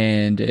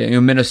 and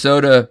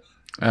Minnesota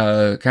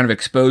kind of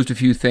exposed a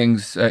few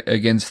things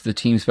against the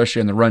team,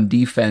 especially on the run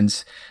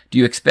defense. Do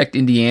you expect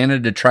Indiana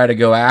to try to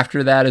go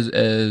after that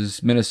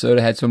as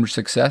Minnesota had so much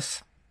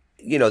success?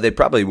 They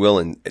probably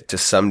will to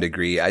some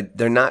degree.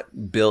 They're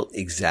not built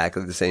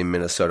exactly the same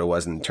Minnesota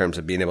was in terms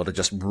of being able to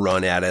just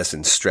run at us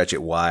and stretch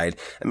it wide.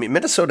 I mean,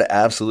 Minnesota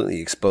absolutely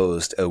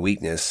exposed a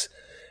weakness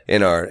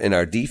in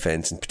our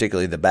defense, and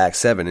particularly the back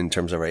seven in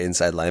terms of our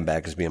inside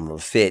linebackers being able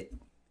to fit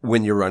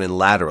when you're running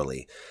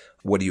laterally.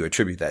 What do you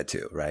attribute that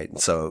to, right? And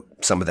so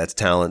some of that's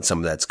talent, some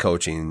of that's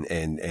coaching,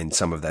 and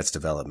some of that's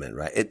development,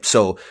 right?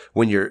 So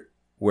when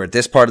we're at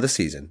this part of the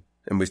season,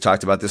 and we've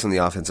talked about this on the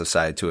offensive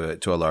side to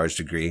a large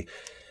degree,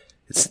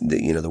 it's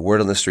the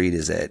word on the street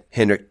is that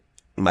Hendrick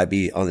might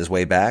be on his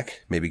way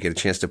back, maybe get a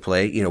chance to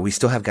play. We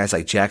still have guys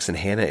like Jackson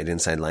Hanna at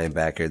inside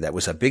linebacker that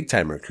was a big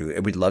time recruit,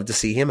 and we'd love to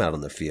see him out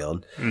on the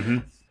field. Mm-hmm.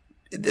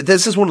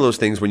 This is one of those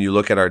things when you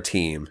look at our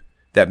team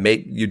that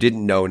you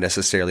didn't know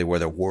necessarily where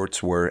the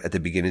warts were at the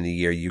beginning of the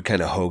year. You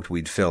kind of hoped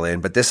we'd fill in,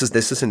 but this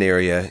is an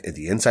area at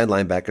the inside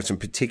linebackers in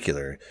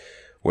particular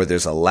where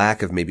there's a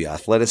lack of maybe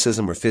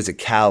athleticism or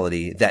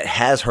physicality that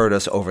has hurt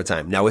us over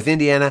time. Now with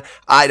Indiana,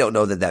 I don't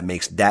know that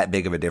makes that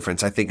big of a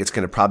difference. I think it's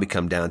going to probably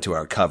come down to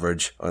our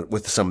coverage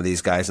with some of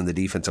these guys on the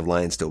defensive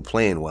line still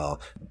playing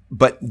well.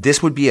 But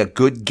this would be a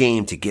good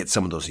game to get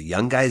some of those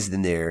young guys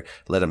in there,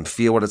 let them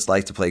feel what it's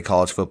like to play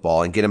college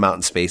football, and get them out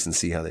in space and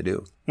see how they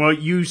do. Well,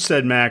 you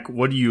said, Mac,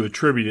 what do you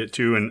attribute it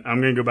to? And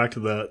I'm going to go back to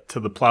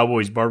the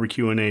Plowboys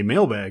Barbecue and a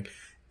mailbag.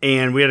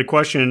 And we had a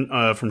question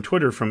from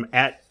Twitter from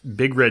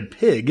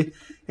 @BigRedPig.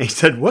 And he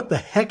said, what the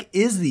heck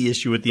is the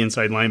issue with the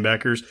inside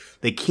linebackers?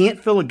 They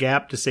can't fill a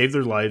gap to save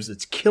their lives.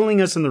 It's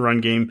killing us in the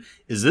run game.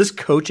 Is this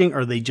coaching? Or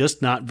are they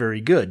just not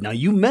very good? Now,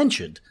 you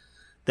mentioned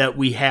that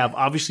we have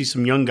obviously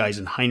some young guys,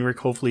 and Heinrich,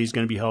 hopefully he's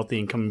going to be healthy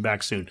and coming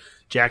back soon.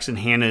 Jackson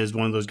Hanna is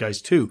one of those guys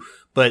too.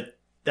 But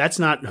that's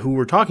not who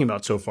we're talking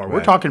about so far. Right.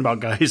 We're talking about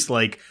guys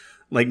like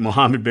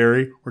Mohamed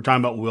Berry. We're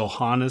talking about Will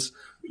Hannes.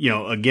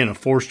 Again, a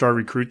 4-star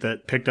recruit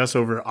that picked us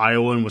over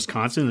Iowa and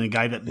Wisconsin, and a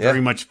guy that very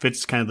much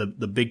fits kind of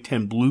the Big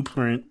Ten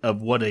blueprint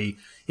of what a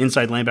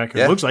inside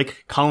linebacker looks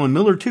like. Colin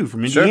Miller, too,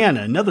 from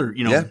Indiana, another,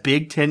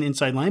 Big Ten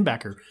inside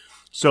linebacker.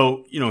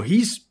 So,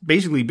 he's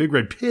basically Big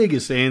Red Pig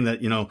is saying that,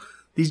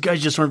 these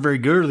guys just aren't very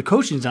good, or the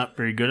coaching's not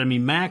very good. I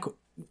mean, Mac,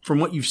 from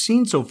what you've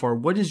seen so far,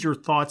 what is your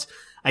thoughts?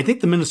 I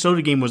think the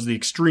Minnesota game was the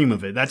extreme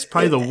of it. That's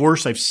probably the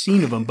worst I've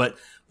seen of them, but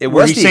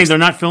he's saying they're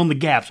not filling the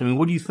gaps. I mean,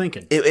 what are you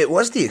thinking? It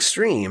was the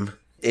extreme.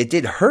 It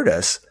did hurt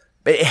us,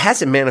 but it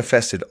hasn't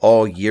manifested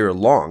all year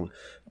long.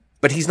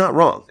 But he's not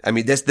wrong. I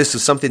mean, this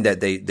is something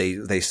that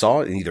they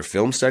saw in either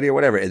film study or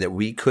whatever, and that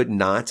we could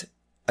not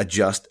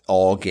adjust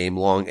all game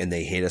long, and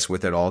they hit us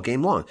with it all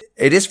game long.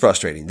 It is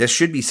frustrating. This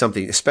should be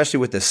something, especially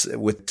with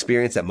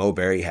experience that Mo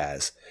Berry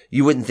has.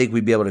 You wouldn't think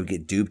we'd be able to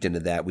get duped into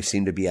that. We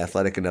seem to be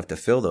athletic enough to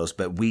fill those,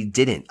 but we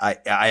didn't.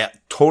 I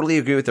totally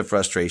agree with the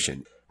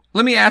frustration.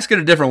 Let me ask it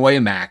a different way,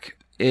 Mac,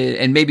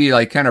 and maybe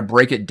kind of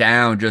break it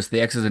down, just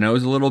the X's and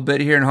O's a little bit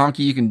here. And Honky,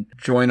 you can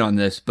join on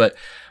this, but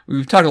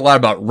we've talked a lot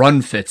about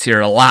run fits here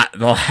the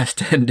last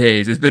 10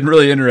 days. It's been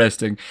really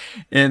interesting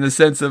in the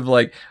sense of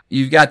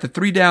you've got the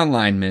 3 down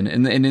linemen,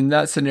 and in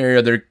that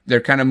scenario,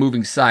 they're kind of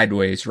moving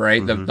sideways,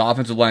 right? Mm-hmm. The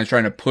offensive line is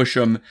trying to push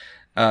them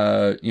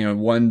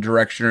one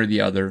direction or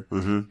the other.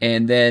 Mm-hmm.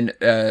 And then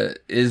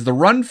is the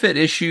run fit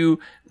issue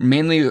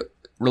mainly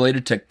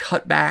related to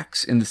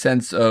cutbacks in the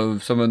sense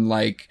of someone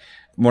like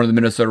one of the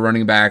Minnesota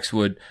running backs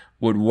would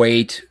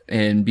wait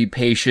and be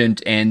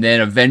patient, and then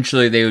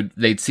eventually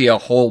they'd see a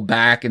hole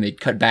back and they'd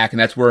cut back, and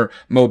that's where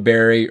Mo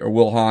Berry or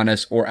Will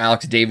Honus or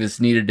Alex Davis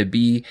needed to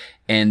be,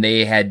 and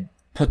they had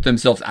put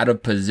themselves out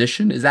of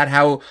position? Is that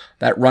how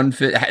that run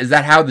fit? Is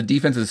that how the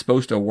defense is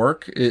supposed to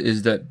work?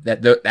 Is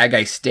that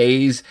guy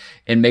stays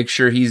and makes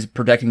sure he's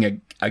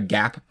protecting a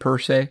gap per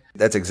se?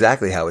 That's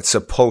exactly how it's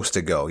supposed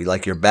to go.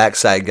 Like your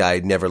backside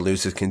guy never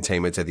loses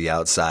containment to the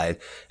outside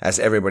as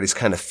everybody's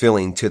kind of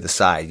filling to the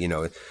side.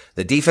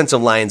 The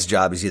defensive line's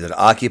job is either to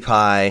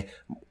occupy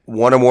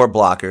one or more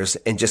blockers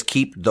and just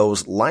keep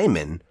those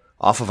linemen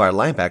off of our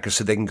linebackers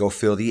so they can go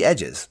fill the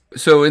edges.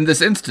 So in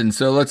this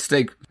instance, let's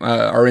take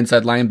our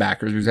inside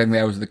linebackers, because I think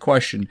that was the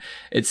question.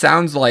 It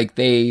sounds like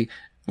they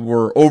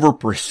were over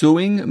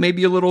pursuing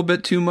maybe a little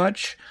bit too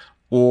much,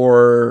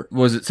 or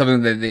was it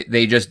something that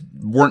they just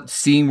weren't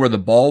seeing where the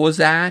ball was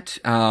at,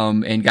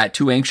 and got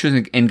too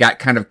anxious and got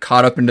kind of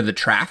caught up into the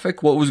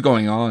traffic? What was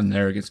going on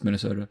there against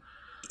Minnesota?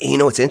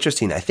 It's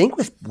interesting. I think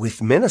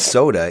with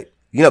Minnesota,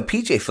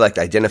 PJ Fleck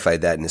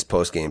identified that in his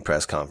post-game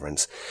press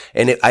conference.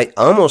 And I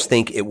almost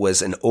think it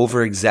was an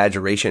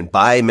over-exaggeration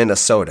by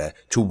Minnesota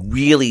to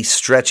really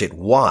stretch it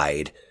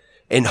wide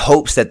in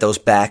hopes that those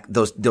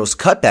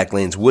cutback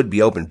lanes would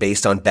be open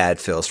based on bad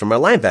fills from our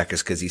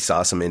linebackers, because he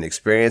saw some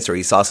inexperience or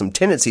he saw some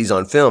tendencies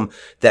on film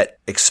that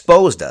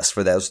exposed us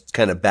for those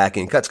kind of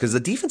back-end cuts, because the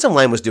defensive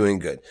line was doing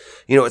good.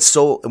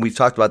 And we've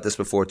talked about this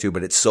before too,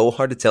 but it's so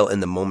hard to tell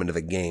in the moment of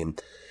a game.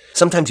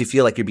 Sometimes you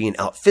feel like you're being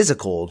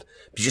out-physicaled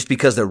just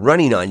because they're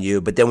running on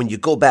you, but then when you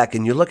go back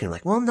and you're looking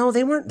like, well, no,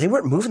 they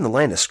weren't moving the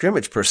line of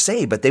scrimmage per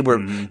se, but they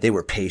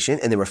were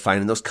patient and they were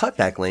finding those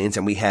cutback lanes,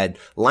 and we had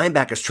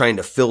linebackers trying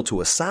to fill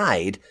to a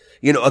side,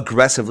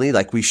 aggressively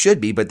like we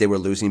should be, but they were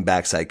losing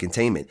backside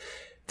containment.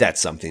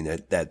 That's something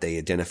that they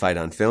identified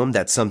on film.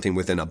 That's something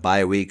within a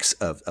bye weeks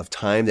of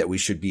time that we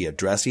should be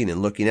addressing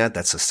and looking at.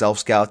 That's a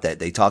self-scout that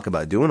they talk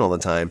about doing all the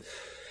time.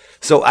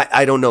 So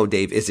I don't know,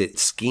 Dave. Is it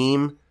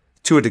scheme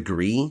to a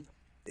degree?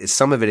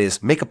 Some of it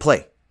is make a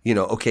play.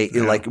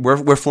 Like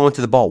we're flowing to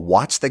the ball.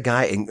 Watch the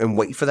guy and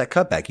wait for that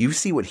cutback. You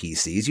see what he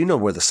sees. You know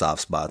where the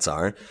soft spots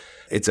are.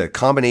 It's a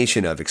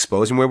combination of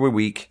exposing where we're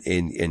weak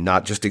in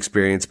not just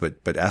experience,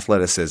 but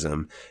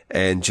athleticism,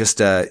 and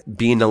just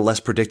being less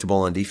predictable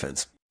on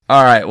defense.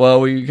 All right. Well,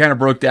 we kind of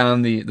broke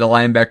down the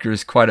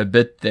linebackers quite a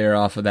bit there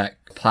off of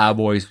that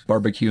Plowboys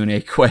barbecue and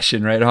a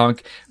question, right,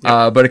 Honk?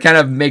 Yep. But it kind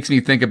of makes me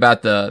think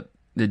about the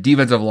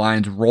defensive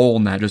line's role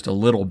in that just a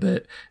little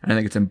bit. And I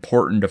think it's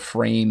important to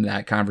frame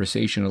that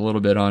conversation a little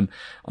bit on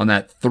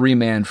that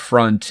three-man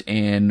front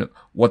and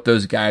what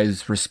those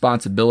guys'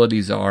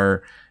 responsibilities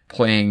are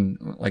playing,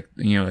 like,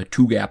 a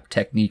two-gap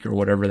technique or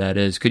whatever that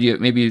is. Could you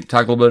maybe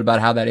talk a little bit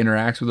about how that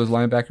interacts with those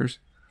linebackers?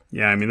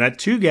 Yeah, that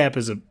two-gap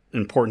is an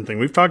important thing.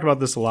 We've talked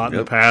about this a lot in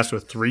the past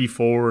with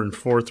 3-4 and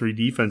 4-3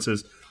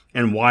 defenses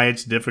and why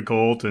it's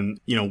difficult and,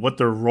 what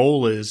their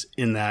role is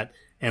in that.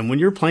 And when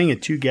you're playing a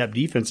two-gap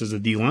defense as a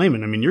D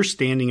lineman, you're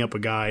standing up a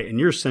guy and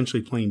you're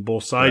essentially playing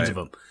both sides of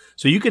him.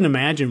 So you can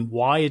imagine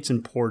why it's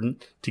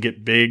important to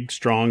get big,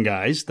 strong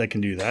guys that can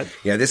do that.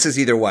 Yeah, this is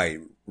either why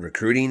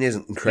recruiting is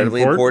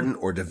incredibly important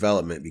or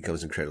development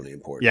becomes incredibly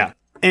important. Yeah.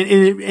 And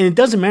it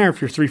doesn't matter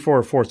if you're 3-4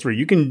 or 4-3.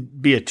 You can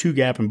be a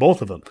two-gap in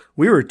both of them.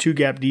 We were a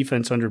two-gap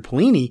defense under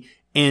Pelini.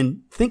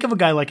 And think of a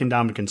guy like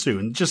Ndamukong Suh,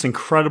 and just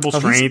incredible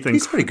strength.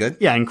 He's pretty good.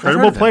 Yeah,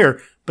 incredible player.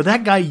 But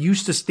that guy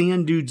used to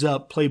stand dudes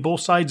up, play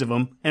both sides of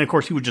them, and of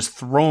course he would just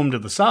throw them to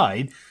the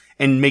side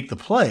and make the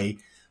play.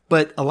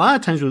 But a lot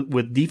of times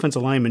with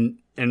defensive linemen,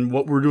 and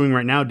what we're doing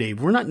right now, Dave,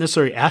 we're not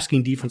necessarily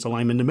asking defensive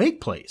linemen to make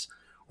plays.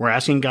 We're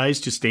asking guys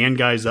to stand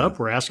guys up.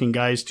 We're asking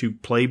guys to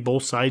play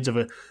both sides of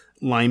a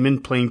lineman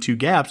playing two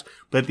gaps.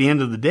 But at the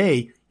end of the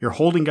day, you're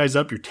holding guys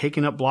up, you're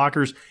taking up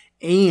blockers,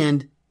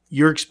 and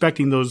you're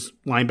expecting those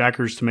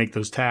linebackers to make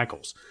those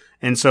tackles.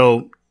 And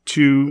so,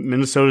 to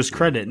Minnesota's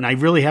credit, and I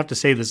really have to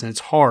say this, and it's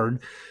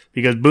hard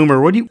because Boomer,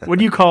 what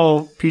do you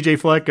call PJ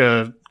Fleck,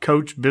 a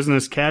coach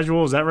business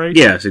casual? Is that right?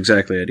 Yeah, that's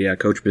exactly it. Yeah,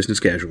 coach business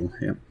casual.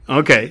 Yeah.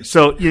 Okay,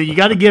 so you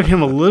got to give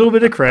him a little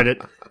bit of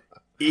credit.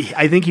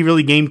 I think he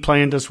really game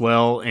planned us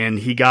well, and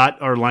he got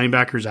our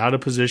linebackers out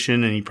of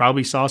position, and he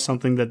probably saw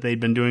something that they'd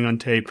been doing on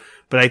tape.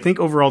 But I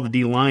think overall the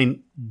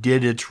D-line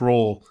did its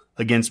role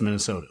against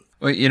Minnesota.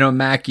 Well,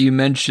 Mac, you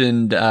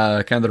mentioned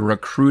kind of the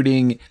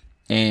recruiting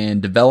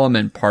and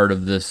development part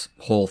of this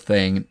whole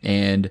thing,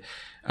 and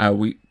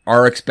we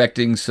are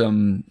expecting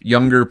some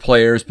younger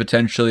players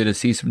potentially to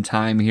see some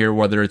time here,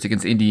 whether it's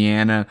against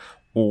Indiana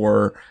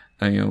or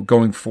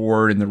going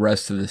forward in the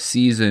rest of the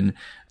season.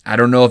 I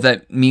don't know if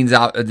that means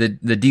out the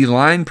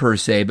D-line per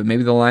se, but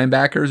maybe the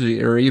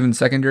linebackers or even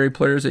secondary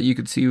players that you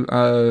could see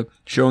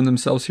showing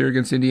themselves here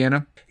against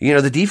Indiana.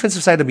 The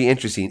defensive side will be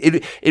interesting.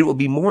 It will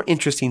be more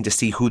interesting to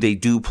see who they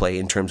do play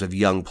in terms of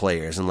young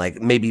players and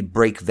maybe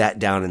break that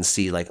down and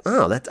see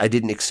I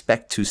didn't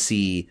expect to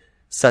see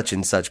such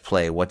and such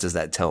play. What does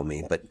that tell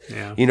me? But,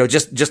 Yeah.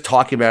 just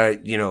talking about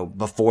it,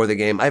 before the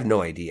game, I have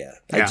no idea.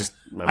 Yeah.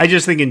 I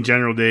just think in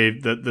general,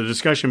 Dave, the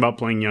discussion about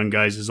playing young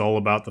guys is all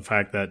about the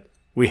fact that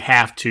we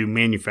have to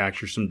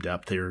manufacture some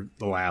depth here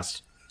the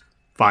last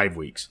 5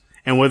 weeks.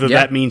 And whether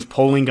that means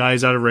pulling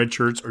guys out of red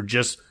shirts or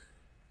just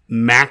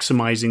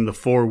maximizing the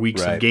 4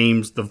 weeks of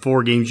games, the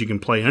 4 games you can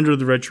play under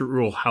the redshirt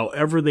rule,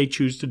 however they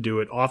choose to do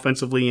it,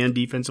 offensively and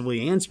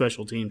defensively and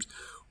special teams,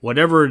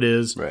 whatever it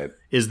is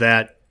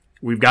that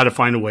we've got to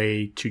find a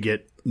way to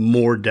get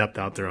more depth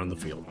out there on the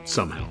field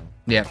somehow.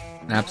 Yeah,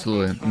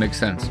 absolutely. Makes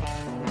sense.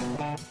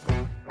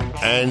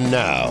 And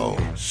now,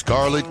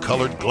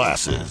 scarlet-colored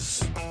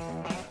glasses.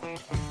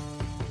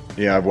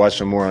 Yeah, I've watched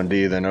them more on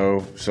D than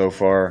O so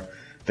far.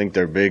 I think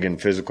they're big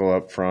and physical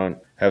up front.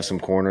 Have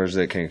some corners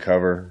that can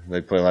cover. They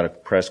play a lot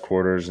of press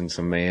quarters and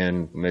some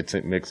man,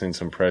 mixing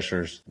some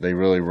pressures. They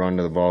really run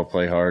to the ball,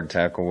 play hard,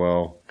 tackle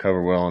well,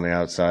 cover well on the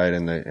outside,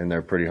 and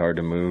they're pretty hard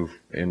to move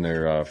in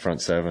their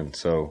front seven.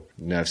 So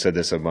I've said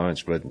this a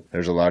bunch, but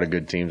there's a lot of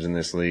good teams in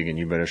this league, and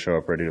you better show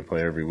up ready to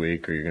play every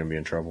week or you're going to be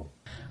in trouble.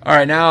 All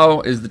right,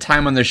 now is the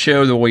time on the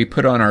show that we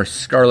put on our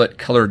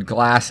scarlet-colored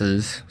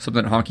glasses,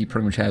 something Honky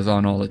pretty much has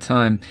on all the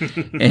time,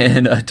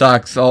 and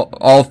talks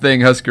all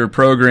thing Husker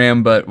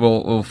program, but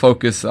we'll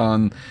focus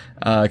on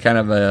kind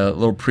of a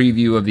little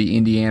preview of the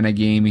Indiana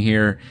game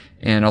here,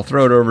 and I'll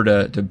throw it over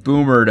to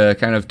Boomer to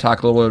kind of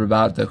talk a little bit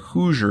about the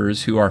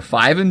Hoosiers, who are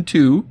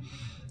 5-2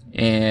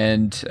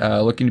 and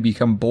looking to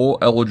become bowl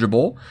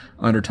eligible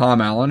under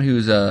Tom Allen,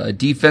 who's a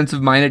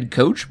defensive-minded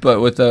coach, but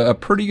with a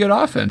pretty good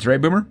offense,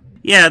 right, Boomer?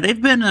 Yeah,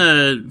 they've been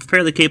a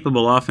fairly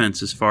capable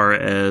offense as far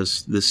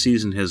as the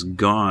season has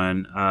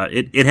gone.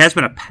 It has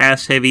been a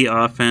pass-heavy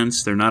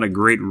offense. They're not a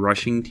great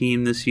rushing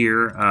team this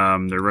year.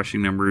 Their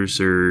rushing numbers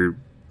are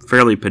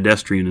fairly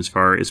pedestrian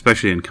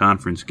especially in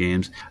conference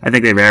games. I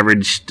think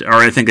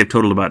they've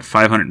totaled about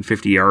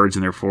 550 yards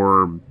in their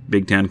 4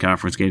 Big Ten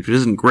conference games, which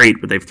isn't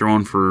great, but they've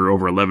thrown for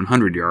over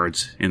 1,100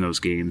 yards in those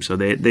games. So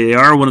they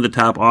are one of the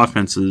top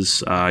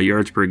offenses.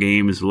 Yards per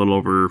game is a little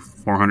over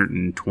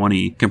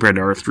 420 compared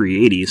to our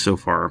 380 so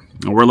far.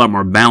 We're a lot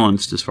more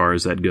balanced as far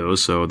as that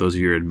goes. So those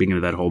of you who are at the beginning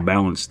of that whole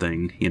balance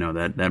thing,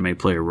 that may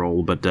play a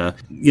role. But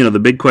the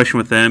big question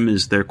with them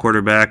is their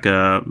quarterback,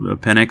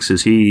 Penix.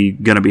 Is he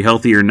going to be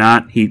healthy or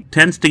not? He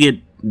tends to get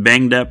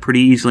banged up pretty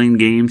easily in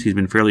games. He's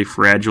been fairly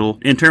fragile.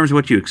 In terms of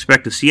what you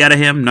expect to see out of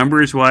him,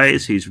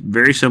 numbers-wise, he's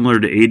very similar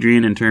to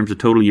Adrian in terms of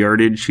total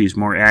yardage. He's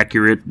more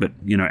accurate, but,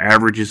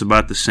 average is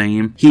about the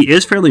same. He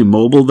is fairly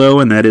mobile, though,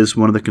 and that is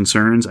one of the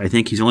concerns. I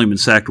think he's only been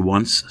sacked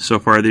once so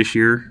far this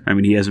year. I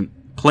mean, he hasn't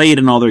played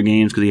in all their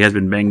games because he has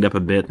been banged up a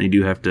bit, and they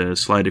do have to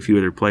slide a few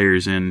other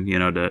players in,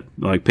 to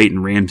like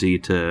Peyton Ramsey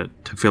to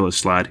fill a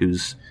slot,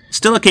 who's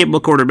still a capable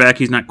quarterback.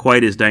 He's not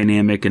quite as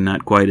dynamic and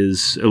not quite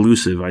as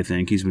elusive, I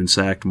think. He's been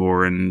sacked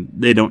more, and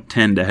they don't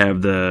tend to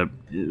have the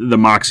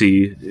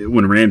moxie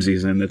when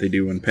Ramsey's in that they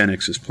do when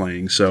Penix is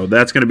playing. So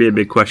that's going to be a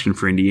big question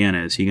for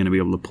Indiana. Is he going to be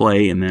able to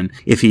play? And then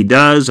if he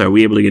does, are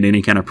we able to get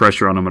any kind of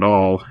pressure on him at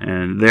all?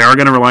 And they are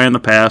going to rely on the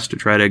pass to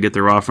try to get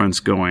their offense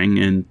going,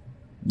 and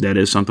that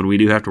is something we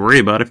do have to worry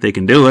about. If they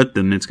can do it,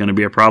 then it's going to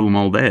be a problem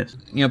all day.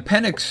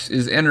 Penix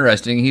is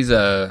interesting. He's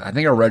I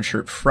think a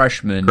redshirt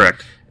freshman.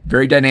 Correct.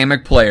 Very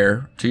dynamic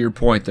player, to your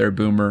point there,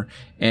 Boomer.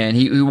 And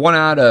he won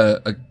out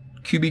a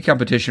QB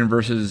competition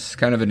versus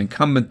kind of an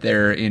incumbent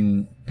there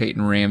in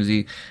Peyton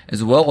Ramsey,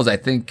 as well as I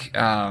think,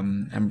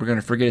 I'm going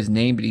to forget his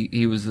name, but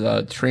he was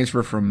a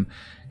transfer from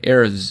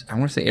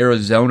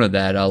Arizona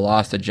that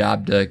lost a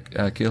job to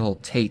Khalil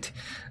Tate.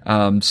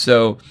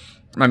 So,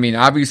 I mean,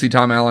 obviously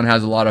Tom Allen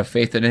has a lot of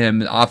faith in him.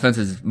 The offense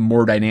is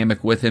more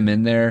dynamic with him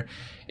in there.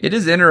 It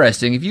is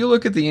interesting. If you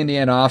look at the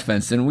Indiana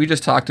offense, and we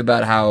just talked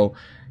about how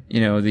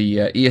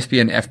the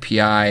ESPN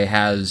FPI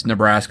has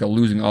Nebraska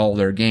losing all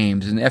their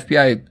games, and the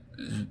FPI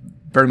is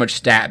very much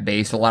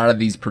stat-based. A lot of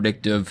these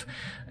predictive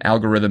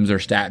algorithms are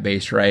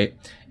stat-based, right?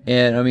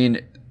 And, I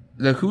mean,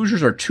 the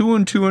Hoosiers are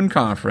 2-2 in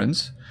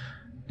conference.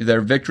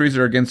 Their victories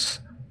are against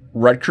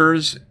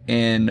Rutgers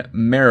and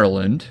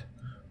Maryland.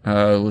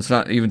 Let's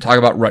not even talk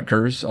about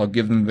Rutgers. I'll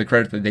give them the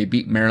credit that they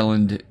beat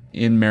Maryland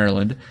in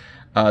Maryland.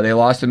 They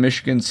lost to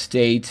Michigan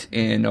State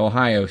and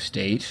Ohio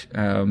State.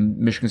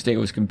 Michigan State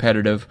was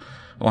competitive.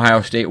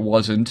 Ohio State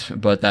wasn't,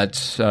 but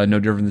that's no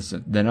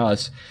different than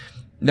us.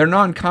 Their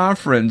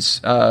non-conference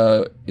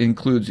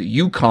includes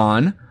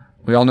UConn.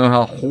 We all know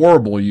how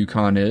horrible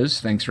UConn is,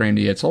 thanks to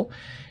Randy Itzel.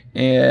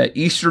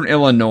 Eastern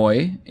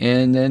Illinois,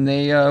 and then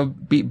they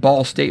beat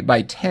Ball State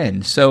by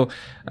 10. So,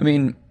 I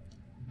mean,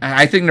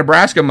 I think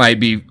Nebraska might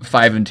be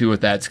 5-2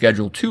 with that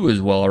schedule too,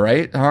 as well,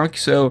 right, Honk?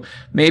 So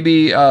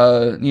maybe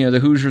the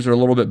Hoosiers are a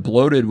little bit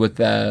bloated with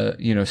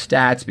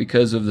stats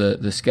because of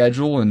the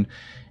schedule,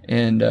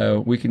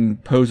 and we can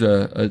pose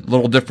a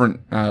little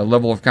different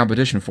level of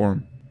competition for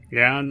them.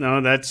 Yeah,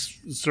 no, that's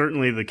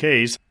certainly the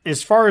case.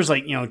 As far as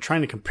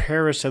trying to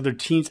compare us to other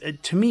teams,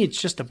 to me,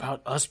 it's just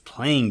about us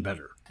playing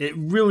better. It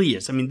really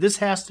is. I mean, this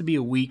has to be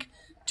a week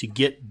to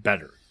get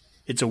better.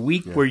 It's a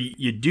week where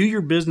you do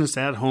your business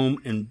at home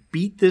and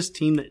beat this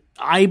team that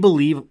I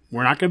believe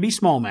we're not going to be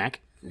small,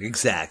 Mac.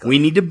 Exactly. We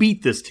need to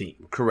beat this team.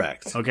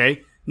 Correct.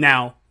 Okay?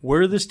 Now,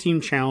 where this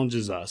team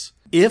challenges us,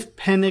 if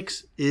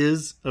Penix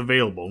is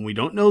available, and we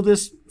don't know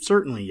this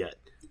certainly yet,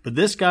 but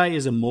this guy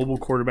is a mobile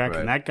quarterback,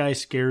 and that guy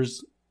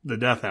scares the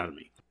death out of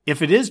me.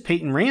 If it is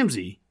Peyton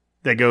Ramsey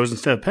that goes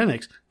instead of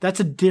Penix, that's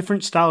a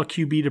different style of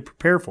QB to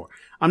prepare for.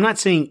 I'm not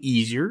saying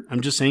easier.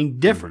 I'm just saying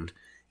different.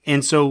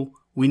 And so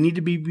we need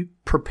to be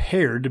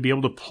prepared to be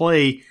able to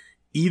play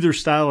either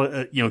style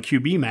of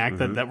QB, Mac,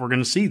 that we're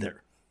going to see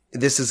there.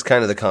 This is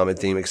kind of the common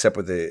theme, except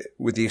with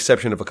the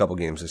exception of a couple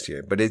games this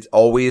year. But it's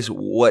always,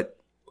 what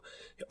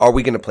are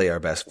we going to play our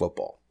best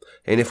football?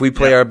 And if we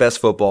play our best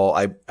football,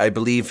 I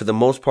believe for the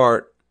most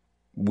part,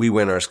 we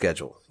win our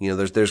schedule.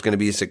 There's going to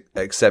be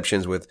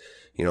exceptions with,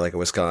 like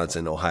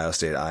Wisconsin, Ohio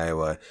State,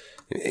 Iowa.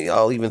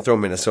 I'll even throw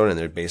Minnesota in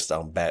there based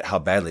on how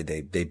badly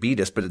they beat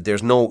us. But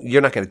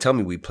you're not going to tell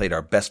me we played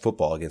our best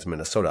football against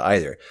Minnesota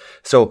either.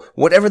 So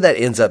whatever that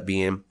ends up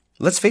being,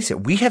 let's face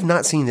it, we have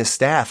not seen this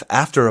staff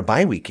after a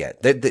bye week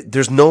yet.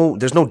 There's no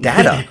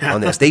data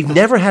on this. They've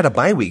never had a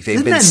bye week.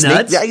 They've been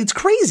snaked. Yeah, it's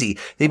crazy.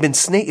 They've been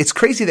snaked. It's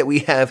crazy that we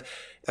have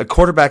a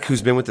quarterback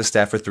who's been with the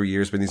staff for 3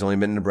 years, but he's only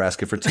been in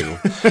Nebraska for 2.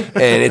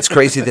 And it's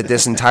crazy that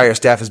this entire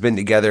staff has been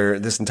together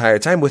this entire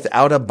time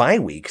without a bye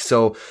week.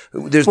 So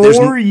there's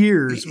 4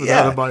 years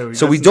without a bye week.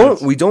 So we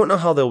don't know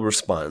how they'll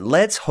respond.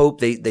 Let's hope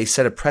they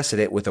set a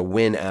precedent with a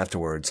win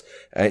afterwards.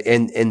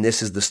 And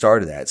this is the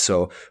start of that.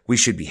 So we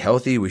should be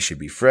healthy. We should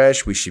be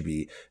fresh. We should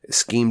be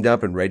schemed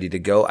up and ready to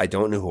go. I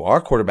don't know who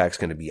our quarterback's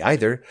going to be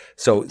either.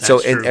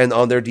 And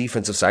on their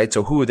defensive side,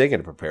 so who are they going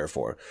to prepare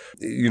for?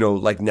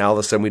 Like now all of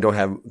a sudden we don't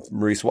have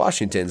Maurice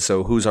Washington.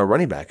 So who's our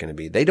running back going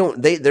to be?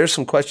 There's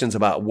some questions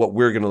about what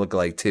we're going to look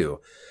like too.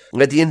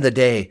 At the end of the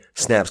day,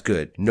 snap's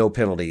good. No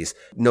penalties,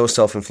 no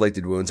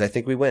self-inflicted wounds. I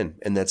think we win.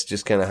 And that's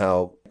just kind of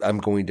how I'm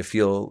going to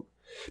feel,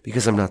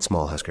 because I'm not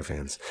small, Husker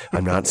fans.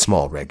 I'm not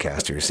small,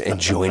 Redcasters.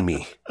 And join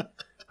me.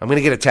 I'm going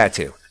to get a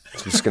tattoo. I'm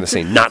just going to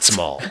say not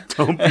small.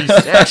 Don't be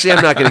Actually,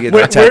 I'm not going to get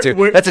that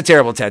tattoo. That's a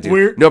terrible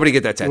tattoo. Nobody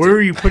get that tattoo. Where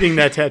are you putting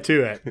that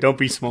tattoo at? Don't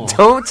be small.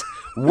 Don't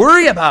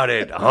worry about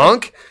it,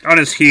 honk. On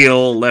his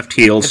heel, left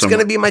heel. It's going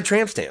to be my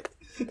tramp stamp.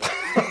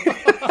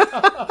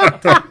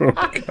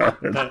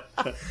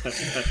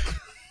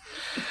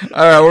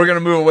 All right, we're going to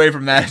move away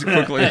from that as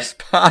quickly as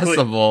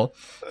possible.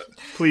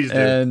 Please do.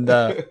 And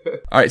all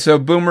right, so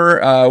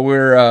Boomer,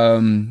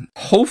 we're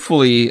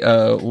hopefully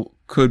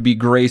could be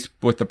graced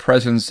with the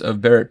presence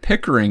of Barrett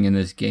Pickering in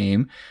this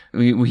game.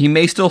 He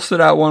may still sit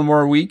out one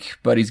more week,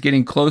 but he's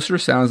getting closer.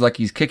 Sounds like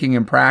he's kicking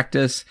in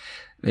practice.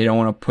 They don't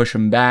want to push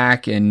him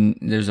back, and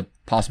there's a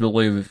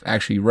possibility of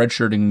actually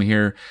redshirting him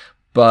here.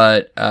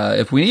 But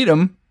if we need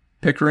him,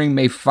 Pickering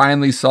may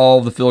finally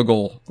solve the field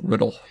goal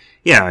riddle.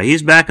 Yeah,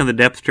 he's back on the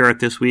depth chart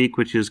this week,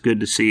 which is good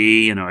to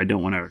see. I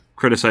don't want to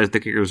criticize the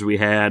kickers we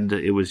had.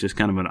 It was just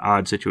kind of an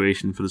odd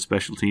situation for the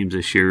special teams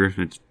this year.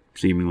 It's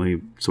seemingly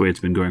it's the way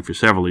it's been going for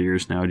several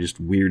years now, just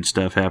weird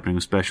stuff happening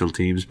with special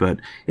teams. But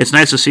it's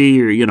nice to see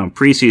your,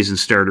 preseason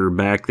starter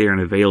back there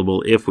and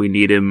available if we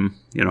need him.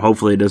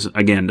 Hopefully it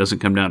doesn't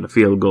come down to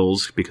field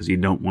goals, because you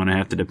don't want to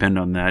have to depend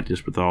on that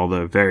just with all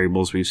the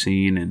variables we've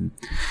seen. And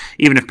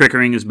even if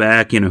Pickering is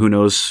back, who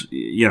knows,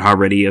 how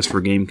ready he is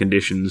for game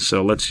conditions.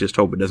 So let's just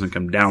hope it doesn't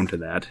come down to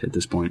that at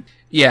this point.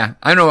 Yeah,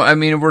 I know. I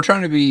mean, we're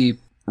trying to be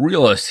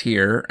realists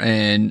here,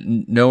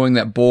 and knowing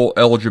that bowl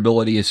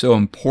eligibility is so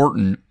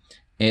important.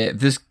 If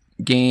this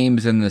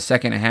game's in the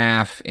second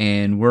half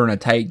and we're in a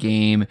tight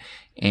game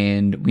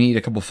and we need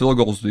a couple field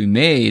goals to be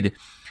made,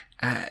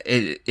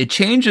 it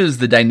changes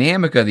the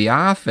dynamic of the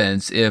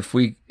offense if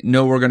we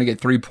know we're going to get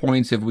 3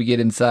 points if we get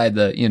inside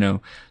the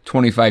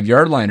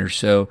 25-yard line or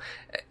so.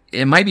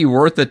 It might be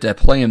worth it to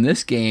play him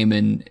this game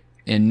and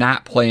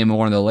not play him in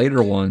one of the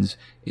later ones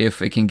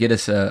if it can get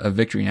us a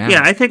victory now.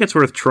 Yeah, I think it's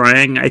worth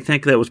trying. I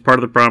think that was part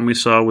of the problem we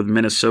saw with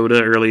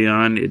Minnesota early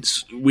on.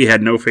 We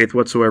had no faith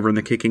whatsoever in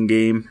the kicking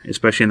game,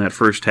 especially in that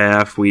first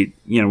half. We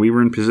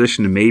were in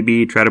position to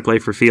maybe try to play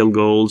for field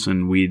goals,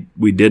 and we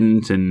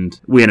didn't, and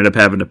we ended up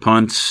having to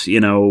punt,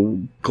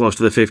 close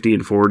to the 50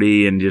 and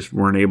 40, and just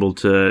weren't able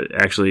to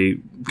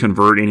actually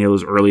convert any of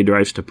those early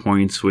drives to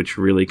points, which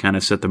really kind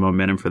of set the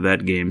momentum for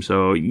that game.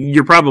 So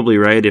you're probably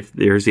right. If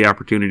there's the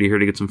opportunity here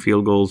to get some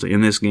field goals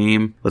in this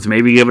game, let's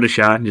maybe give it a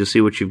shot and just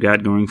see what you've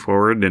got going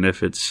forward. And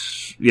if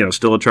it's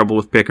still a trouble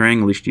with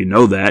Pickering, at least you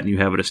know that and you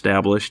have it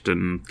established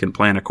and can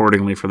plan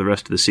accordingly for the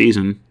rest of the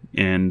season,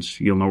 and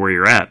you'll know where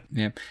you're at.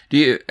 Yeah.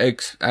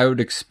 I would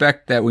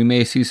expect that we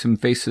may see some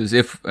faces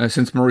if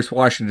since Maurice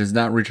Washington is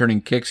not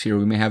returning kicks here,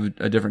 we may have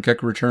a different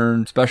kick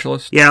return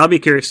specialist. Yeah, I'll be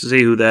curious to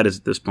see who that is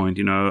at this point.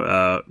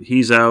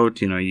 He's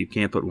out. You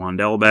can't put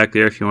Wandell back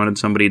there if you wanted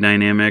somebody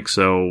dynamic.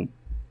 So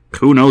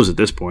who knows at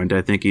this point?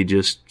 I think you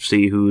just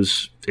see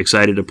who's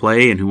excited to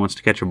play and who wants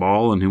to catch a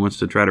ball and who wants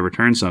to try to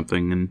return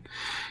something. And,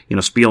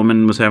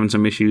 Spielman was having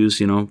some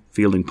issues,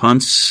 fielding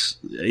punts,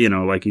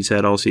 like he's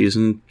had all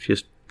season,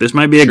 just this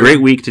might be a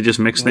great week to just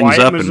mix things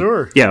up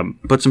Missouri.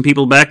 and put some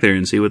people back there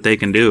and see what they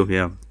can do.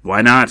 Yeah,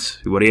 why not?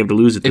 What do you have to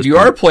lose at this If you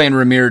point? are playing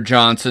Ramir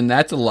Johnson,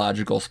 that's a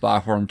logical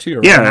spot for him too.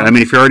 Right? Yeah, I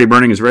mean, if you're already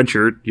burning his red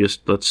shirt,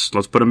 just let's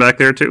put him back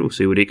there too.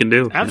 See what he can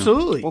do.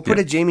 Absolutely. We'll put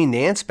a Jamie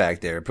Nance back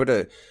there. Put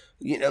a,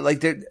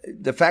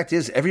 the fact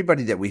is,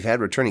 everybody that we've had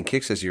returning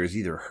kicks this year is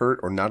either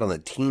hurt or not on the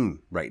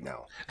team right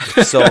now.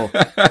 So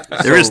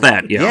There is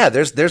that. Yeah. Yeah,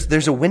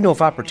 there's a window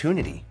of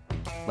opportunity.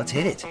 Let's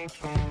hit it.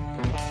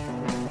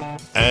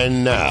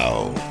 And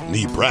now,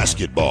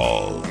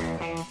 Neebrasketball.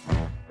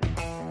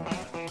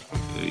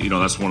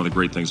 That's one of the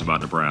great things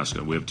about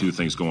Nebraska. We have two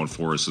things going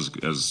for us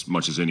as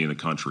much as any in the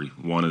country.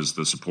 One is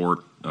the support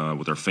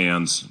with our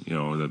fans.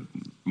 The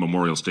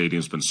Memorial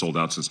Stadium's been sold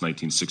out since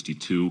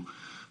 1962,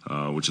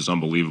 which is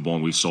unbelievable,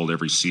 and we've sold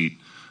every seat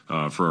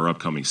for our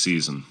upcoming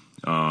season.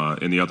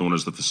 And the other one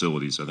is the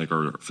facilities. I think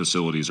our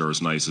facilities are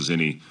as nice as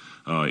any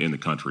in the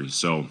country.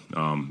 So,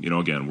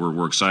 again,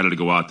 we're excited to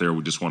go out there.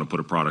 We just want to put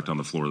a product on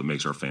the floor that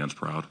makes our fans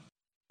proud.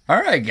 All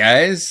right,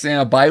 guys.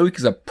 Bye week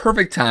is a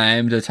perfect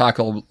time to talk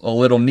a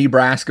little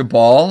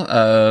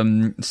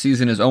Neebrasketball.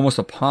 Season is almost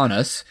upon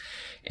us,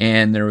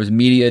 and there was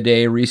media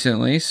day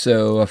recently.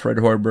 So Fred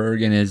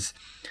Hoiberg and his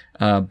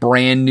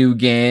brand new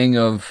gang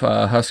of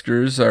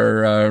Huskers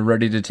are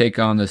ready to take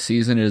on the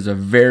season. It is a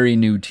very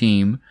new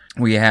team.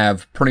 We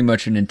have pretty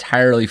much an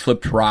entirely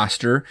flipped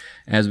roster,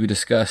 as we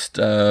discussed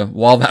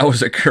while that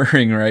was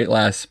occurring, right,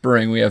 last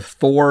spring. We have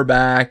Thor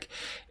back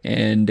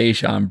and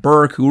Deshaun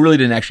Burke, who really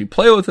didn't actually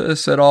play with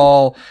us at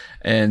all.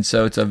 And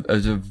so it's a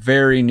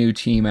very new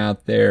team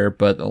out there,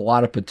 but a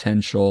lot of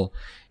potential.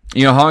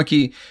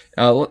 Honky,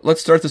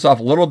 let's start this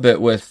off a little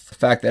bit with the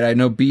fact that I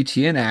know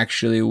BTN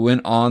actually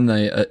went on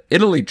the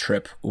Italy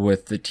trip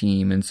with the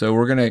team. And so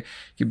we're going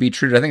to be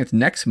treated, I think it's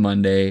next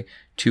Monday,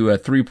 to a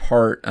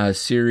 3-part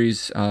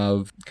series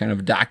of kind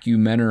of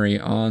documentary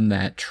on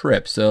that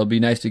trip. So it'll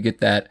be nice to get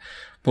that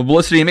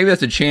publicity, and maybe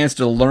that's a chance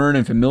to learn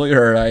and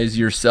familiarize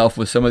yourself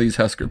with some of these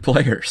Husker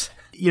players.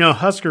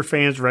 Husker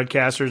fans,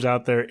 Redcasters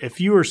out there, if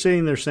you are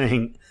sitting there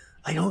saying,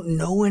 I don't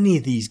know any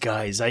of these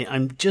guys,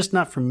 I'm just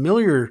not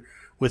familiar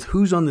with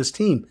who's on this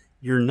team,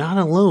 you're not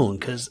alone,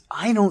 because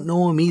I don't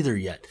know them either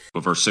yet.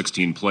 Of our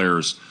 16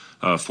 players,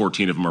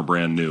 14 of them are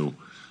brand new.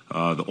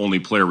 The only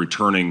player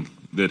returning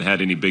that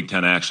had any Big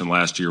Ten action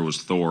last year was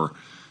Thor,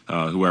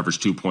 who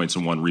averaged 2 points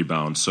and 1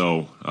 rebound.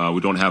 So we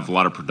don't have a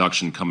lot of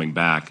production coming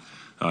back.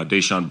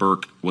 Deshaun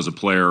Burke was a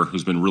player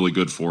who's been really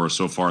good for us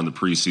so far in the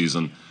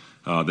preseason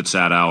that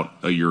sat out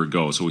a year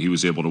ago. So he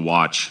was able to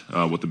watch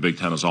what the Big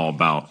Ten is all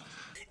about.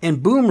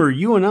 And Boomer,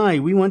 you and I,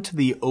 we went to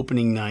the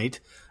opening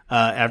night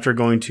after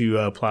going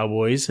to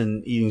Plowboys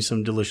and eating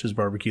some delicious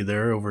barbecue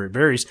there over at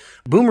Barry's.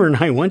 Boomer and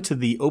I went to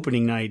the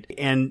opening night,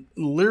 and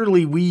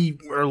literally we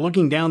are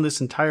looking down this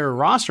entire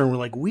roster, and we're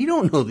like, we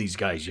don't know these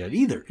guys yet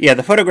either. Yeah,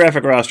 the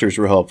photographic rosters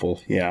were helpful.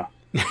 Yeah.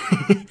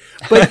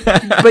 but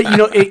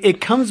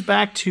it comes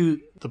back to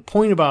the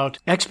point about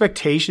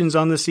expectations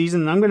on the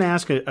season. And I'm going to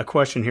ask a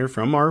question here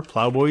from our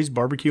Plowboys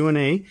Barbecue and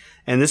A,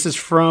 and this is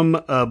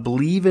from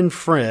Believe in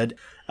Fred.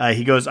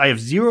 He goes, I have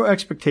zero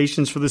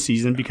expectations for the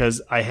season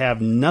because I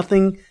have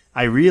nothing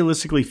I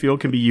realistically feel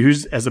can be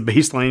used as a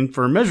baseline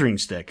for a measuring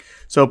stick.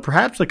 So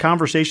perhaps the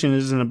conversation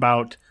isn't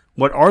about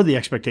what are the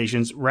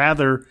expectations,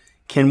 rather,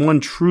 can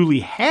one truly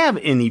have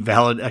any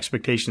valid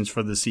expectations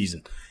for the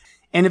season?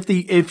 And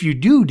if you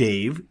do,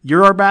 Dave,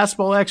 you're our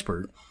basketball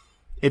expert.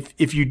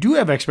 If you do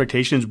have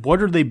expectations,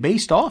 what are they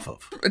based off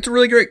of? It's a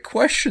really great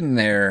question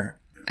there.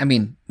 I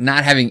mean,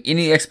 not having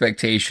any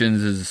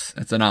expectations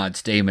it's an odd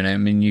statement. I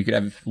mean, you could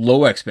have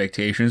low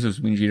expectations, which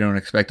means you don't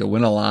expect to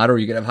win a lot, or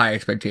you could have high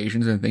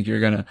expectations and think you're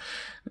going to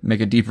make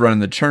a deep run in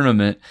the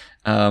tournament.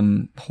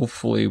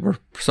 Hopefully we're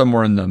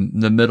somewhere in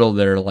the middle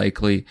there,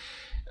 likely,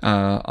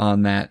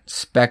 on that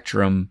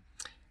spectrum.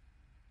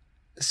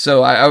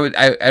 So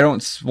I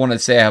don't want to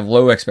say I have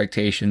low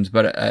expectations,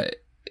 but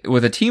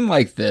with a team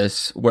like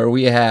this, where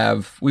we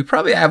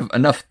probably have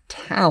enough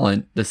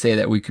talent to say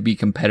that we could be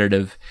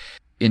competitive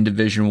in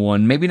Division I.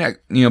 Maybe not,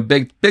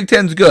 Big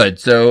Ten's good.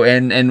 So,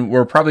 and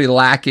we're probably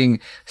lacking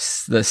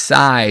the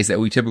size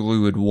that we typically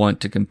would want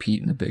to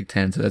compete in the Big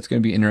Ten. So that's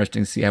going to be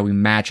interesting to see how we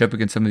match up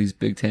against some of these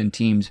Big Ten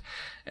teams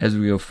as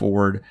we go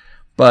forward.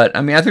 But,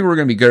 I mean, I think we're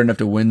going to be good enough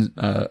to win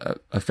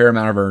a fair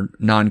amount of our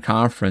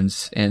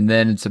non-conference, and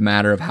then it's a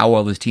matter of how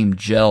well this team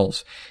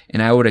gels.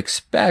 And I would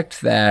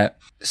expect that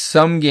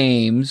some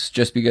games,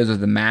 just because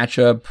of the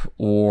matchup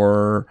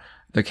or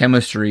the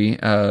chemistry,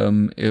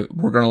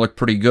 we're going to look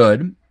pretty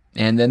good.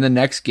 And then the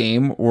next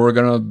game, we're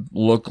going to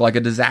look like a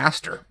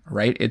disaster,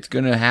 right? It's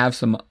going to have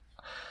some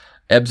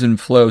ebbs and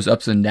flows,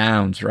 ups and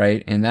downs,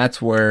 right? And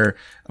that's where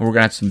we're going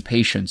to have some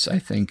patience, I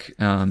think,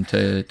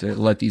 to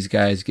let these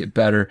guys get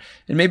better.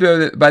 And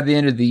maybe by the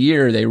end of the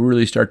year, they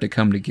really start to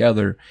come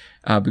together,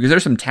 because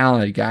there's some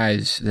talented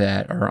guys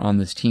that are on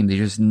this team. They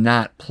just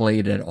not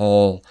played at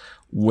all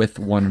with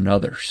one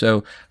another.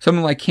 So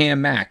someone like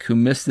Cam Mack, who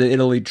missed the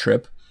Italy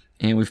trip,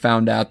 and we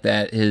found out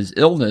that his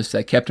illness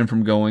that kept him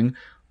from going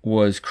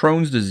was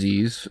Crohn's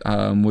disease,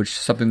 which is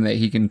something that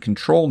he can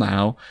control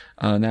now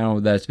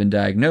that it's been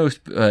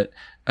diagnosed. But,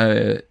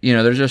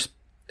 there's just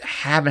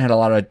haven't had a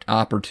lot of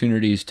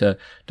opportunities to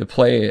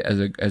play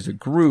as a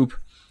group.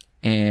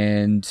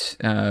 And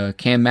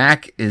Cam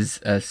Mack is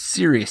a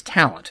serious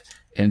talent.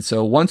 And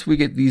so once we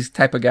get these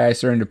type of guys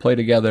starting to play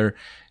together,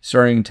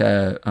 starting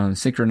to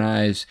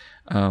synchronize,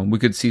 we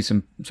could see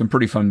some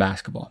pretty fun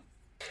basketball.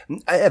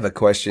 I have a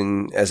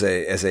question as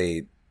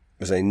a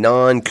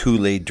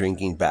non-Kool-Aid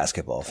drinking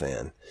basketball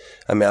fan.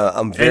 I mean,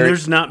 I'm very. And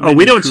there's not.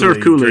 We don't Kool-Aid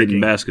serve Kool-Aid drinking.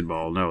 in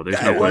basketball. No,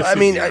 there's no. Well, I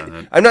mean,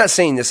 I'm not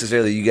saying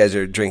necessarily you guys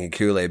are drinking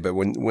Kool-Aid, but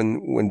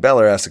when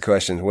Beller asked the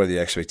question, what are the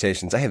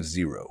expectations? I have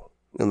zero.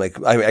 And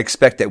I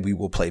expect that we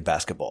will play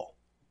basketball.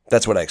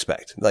 That's what I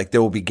expect.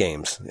 There will be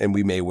games, and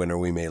we may win or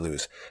we may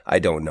lose. I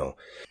don't know.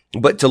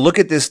 But to look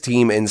at this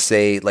team and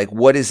say,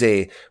 what's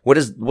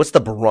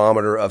the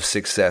barometer of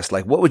success?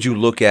 What would you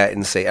look at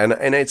and say?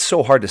 And it's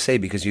so hard to say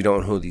because you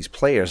don't know who these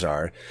players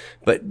are.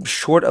 But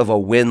short of a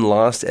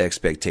win-loss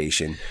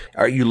expectation,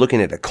 are you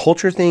looking at a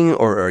culture thing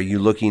or are you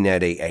looking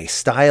at a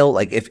style?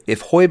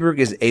 If Hoiberg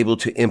is able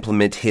to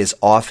implement his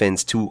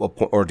offense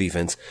or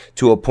defense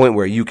to a point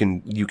where you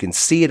can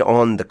see it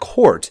on the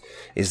court,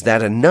 is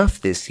that enough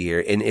this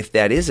year? And if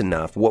that is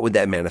enough, what would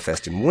that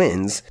manifest in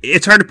wins?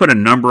 It's hard to put a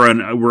number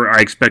on where I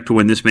expect to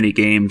win this many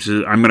games.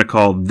 I'm going to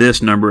call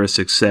this number a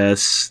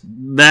success.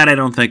 That I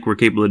don't think we're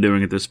capable of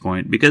doing at this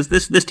point because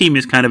this team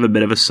is kind of a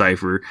bit of a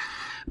cipher.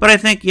 But I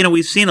think,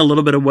 we've seen a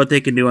little bit of what they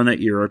can do on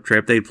that Euro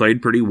trip. They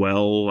played pretty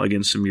well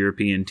against some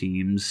European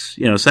teams.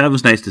 So that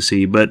was nice to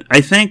see. But I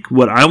think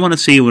what I want to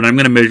see when I'm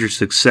going to measure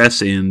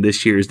success in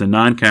this year is the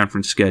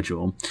non-conference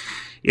schedule.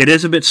 It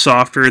is a bit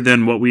softer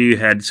than what we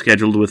had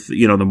scheduled with,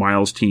 the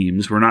Miles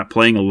teams. We're not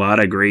playing a lot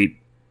of great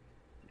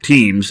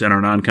teams in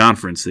our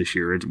non-conference this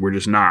year. We're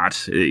just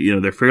not.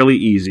 They're fairly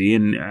easy.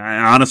 And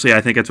honestly,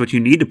 I think that's what you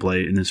need to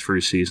play in this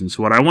first season.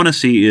 So what I want to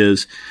see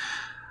is,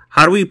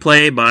 how do we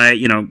play by,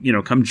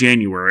 come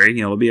January?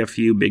 There'll be a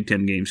few Big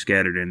Ten games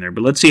scattered in there.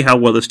 But let's see how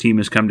well this team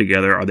has come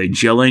together. Are they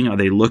gelling? Are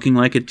they looking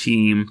like a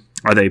team?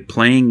 Are they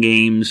playing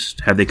games?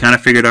 Have they kind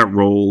of figured out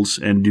roles?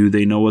 And do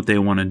they know what they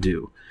want to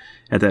do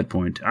at that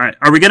point?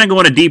 Are we going to go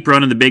on a deep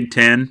run in the Big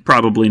Ten?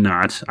 Probably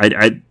not.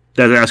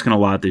 That's asking a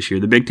lot this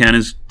year. The Big Ten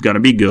is going to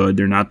be good.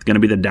 They're not going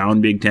to be the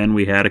down Big Ten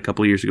we had a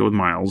couple of years ago with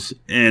Miles.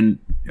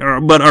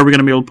 But are we going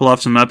to be able to pull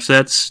off some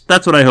upsets?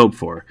 That's what I hope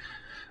for.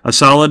 A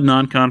solid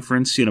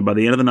non-conference, by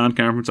the end of the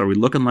non-conference, are we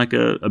looking like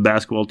a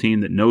basketball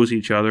team that knows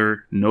each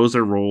other, knows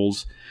their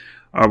roles?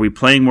 Are we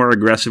playing more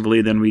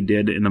aggressively than we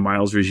did in the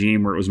Miles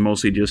regime where it was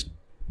mostly just,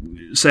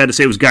 sad to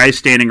say, it was guys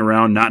standing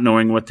around not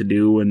knowing what to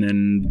do, and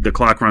then the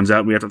clock runs out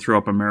and we have to throw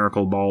up a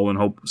miracle ball and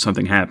hope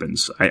something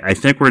happens? I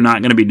think we're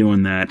not going to be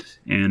doing that,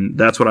 and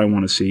that's what I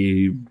want to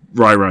see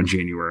right around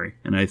January.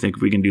 And I think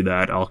if we can do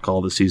that, I'll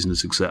call the season a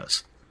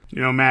success.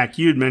 Mac,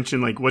 you had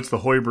mentioned, what's the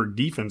Hoiberg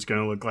defense going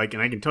to look like?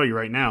 And I can tell you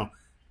right now,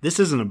 this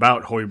isn't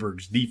about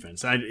Hoiberg's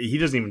defense. He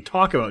doesn't even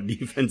talk about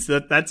defense.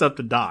 That's up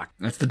to Doc.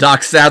 That's the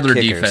Doc Sadler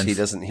Kickers.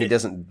 defense. He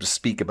doesn't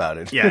speak about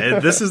it. Yeah,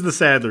 this is the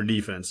Sadler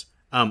defense.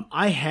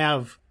 I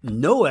have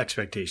no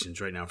expectations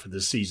right now for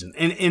this season.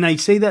 And I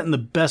say that in the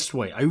best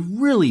way. I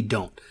really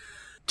don't.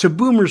 To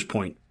Boomer's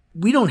point,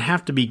 we don't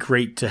have to be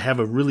great to have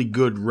a really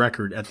good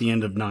record at the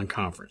end of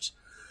non-conference.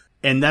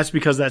 And that's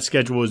because that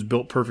schedule is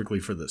built perfectly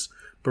for this.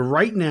 But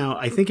right now,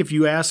 I think if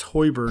you ask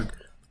Coach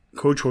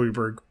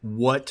Hoiberg,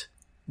 what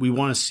we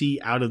want to see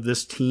out of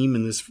this team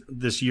in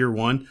this year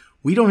one,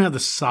 we don't have the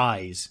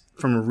size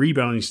from a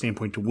rebounding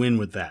standpoint to win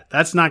with that.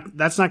 That's not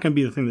going to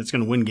be the thing that's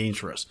going to win games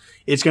for us.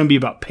 It's going to be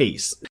about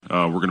pace.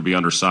 We're going to be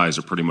undersized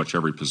at pretty much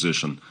every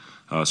position.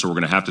 So we're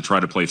going to have to try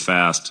to play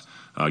fast,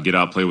 get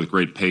out, play with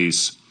great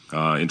pace,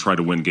 and try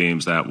to win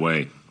games that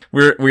way.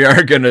 We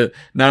are going to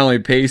not only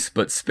pace,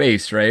 but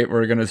space, right?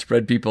 We're going to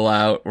spread people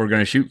out. We're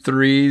going to shoot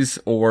threes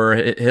or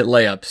hit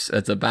layups.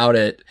 That's about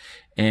it.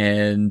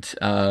 And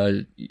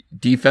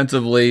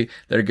defensively,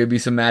 there could be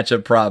some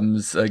matchup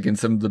problems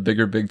against some of the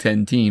bigger Big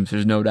Ten teams.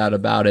 There's no doubt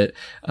about it.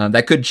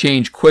 That could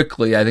change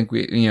quickly. I think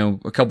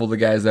a couple of the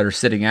guys that are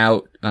sitting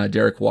out,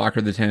 Derek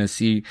Walker, the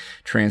Tennessee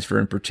transfer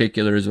in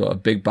particular, is a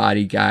big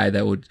body guy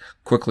that would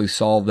quickly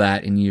solve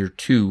that in year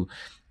two.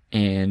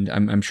 And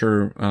I'm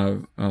sure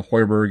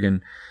Hoiberg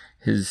and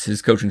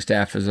his coaching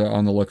staff is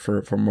on the look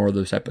for more of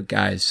those type of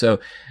guys. So,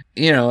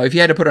 if you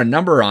had to put a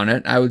number on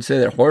it, I would say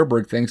that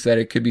Hoiberg thinks that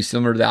it could be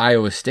similar to the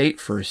Iowa State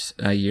first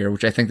year,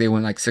 which I think they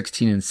went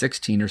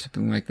 16-16 or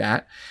something like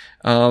that.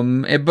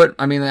 But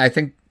I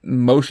think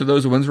most of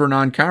those wins were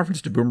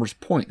non-conference. To Boomer's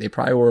point, they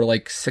probably were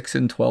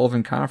 6-12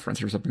 in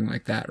conference or something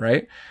like that,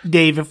 right?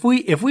 Dave, if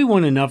we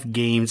won enough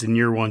games in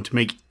year one to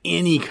make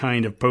any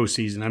kind of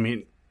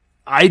postseason,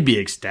 I'd be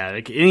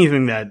ecstatic.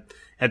 Anything that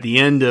at the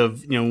end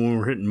of, when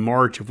we're hitting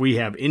March, if we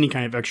have any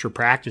kind of extra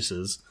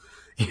practices,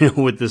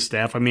 with this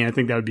staff, I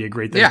think that would be a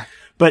great thing. Yeah.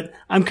 But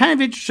I'm kind of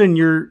interested in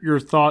your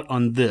thought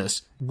on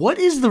this. What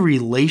is the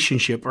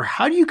relationship, or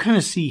how do you kind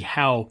of see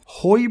how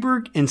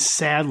Hoiberg and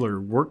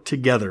Sadler work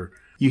together?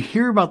 You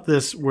hear about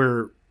this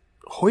where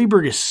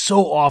Hoiberg is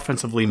so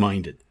offensively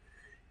minded.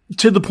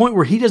 to the point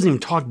where he doesn't even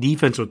talk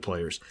defense with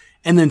players.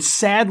 And then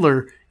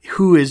Sadler,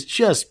 who is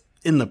just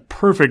in the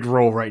perfect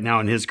role right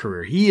now in his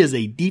career. He is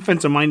a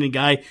defensive-minded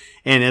guy,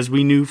 and as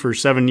we knew for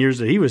 7 years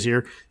that he was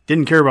here,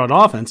 didn't care about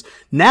offense.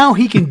 Now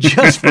he can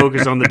just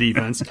focus on the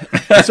defense.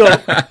 So,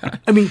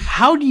 I mean,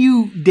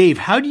 Dave,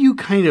 how do you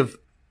kind of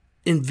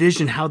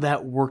envision how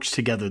that works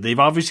together? They've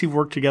obviously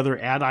worked together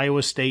at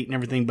Iowa State and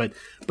everything, but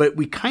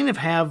we kind of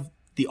have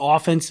the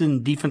offense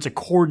and defensive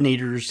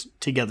coordinators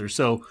together.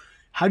 So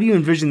how do you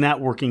envision that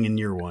working in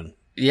year one?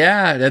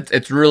 Yeah,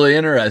 it's really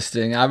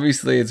interesting.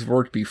 Obviously, it's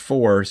worked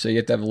before, so you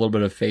have to have a little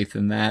bit of faith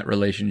in that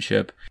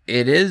relationship.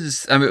 It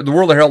is, I mean, the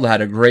World Herald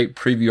had a great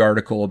preview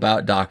article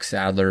about Doc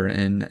Sadler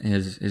and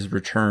his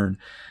return.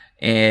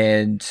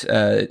 And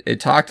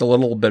it talked a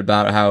little bit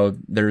about how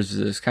there's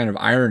this kind of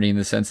irony in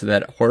the sense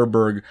that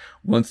Hoiberg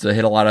wants to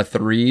hit a lot of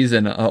threes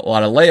and a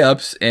lot of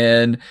layups.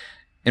 And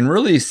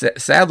really,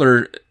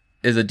 Sadler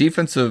is a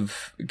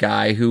defensive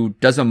guy who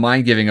doesn't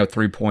mind giving up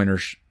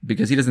three-pointers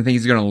because he doesn't think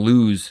he's going to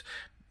lose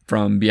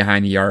from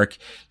behind the arc.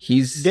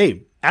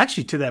 Dave,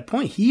 actually, to that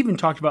point, he even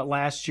talked about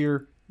last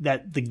year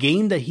that the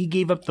game that he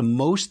gave up the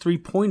most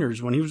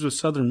three-pointers when he was with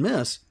Southern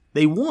Miss,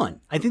 they won.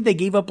 I think they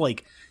gave up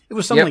it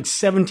was something like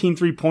 17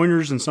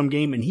 three-pointers in some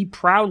game, and he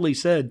proudly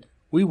said,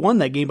 we won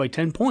that game by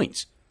 10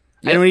 points.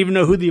 Yep. I don't even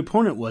know who the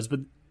opponent was, but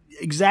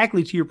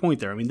exactly to your point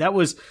there. I mean,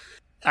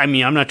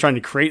 I'm not trying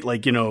to create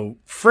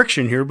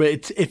friction here,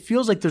 but it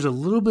feels like there's a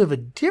little bit of a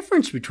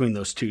difference between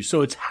those two.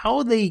 So it's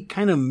how they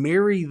kind of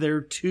marry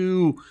their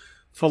two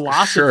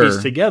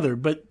philosophies together.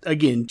 But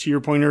again, to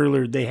your point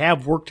earlier, they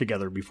have worked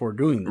together before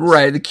doing this.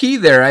 Right. The key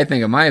there, I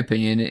think, in my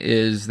opinion,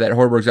 is that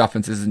Hoiberg's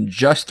offense isn't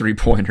just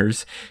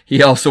three-pointers.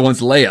 He also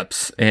wants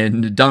layups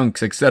and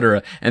dunks,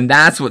 etc. And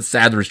that's what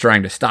Sadler's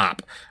trying to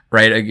stop,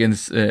 right?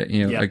 Against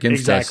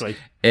us.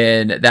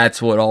 And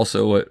that's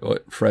what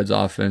Fred's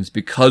offense,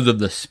 because of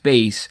the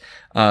space,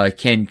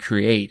 can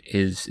create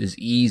is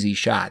easy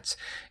shots.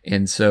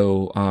 And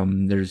so,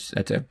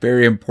 that's a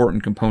very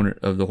important component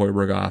of the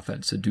Hoiberg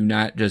offense. So do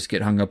not just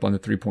get hung up on the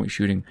 3-point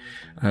shooting,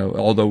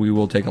 although we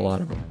will take a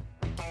lot of them.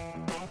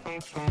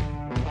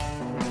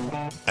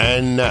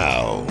 And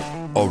now,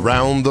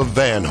 Around the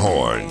Van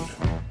Horn.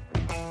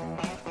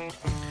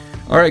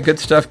 All right, good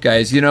stuff,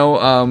 guys.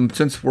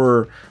 Since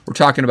we're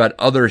talking about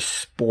other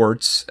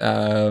sports,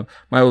 might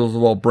as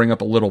well bring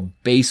up a little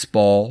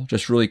baseball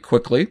just really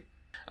quickly.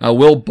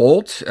 Will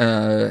Bolt,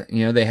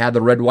 they had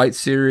the Red-White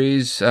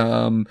series,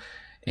 and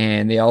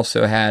they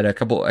also had a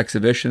couple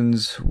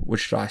exhibitions,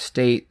 Wichita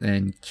State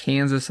and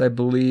Kansas, I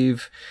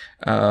believe.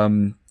 I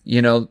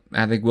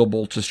think Will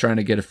Bolt's just trying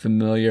to get a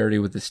familiarity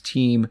with his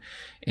team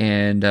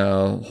and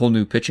a whole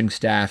new pitching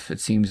staff, it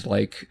seems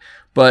like.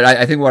 But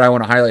I think what I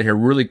want to highlight here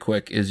really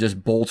quick is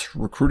just Bolt's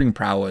recruiting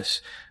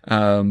prowess.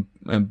 And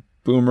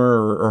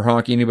Boomer or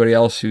Honky, anybody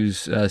else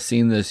who's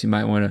seen this, you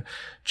might want to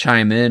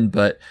chime in.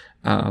 But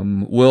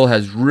Will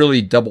has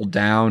really doubled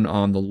down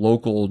on the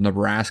local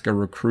Nebraska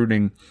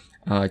recruiting.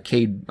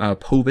 Cade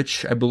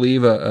Povich, I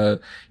believe, he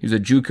was a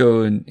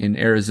JUCO in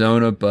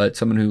Arizona, but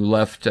someone who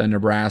left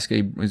Nebraska,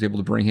 he was able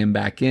to bring him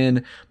back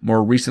in.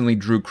 More recently,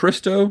 Drew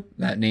Christo.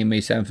 That name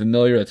may sound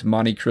familiar. That's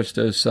Monte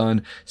Cristo's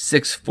son,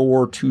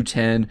 6'4",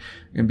 210.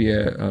 Going to be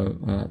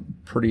a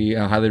pretty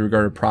highly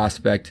regarded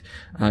prospect,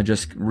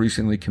 just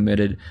recently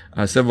committed.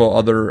 Several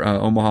other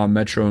Omaha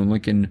Metro and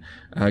Lincoln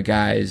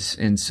guys.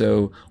 And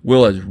so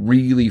Will has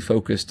really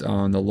focused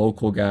on the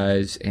local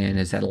guys and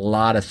has had a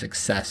lot of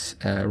success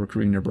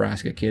recruiting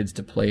Nebraska kids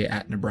to play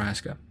at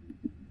Nebraska.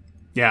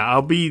 Yeah,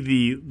 I'll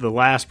be the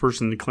last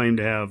person to claim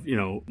to have,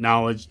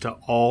 knowledge to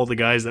all the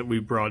guys that we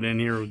brought in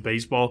here with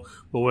baseball.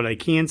 But what I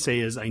can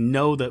say is I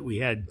know that we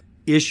had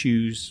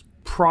issues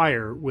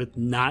prior with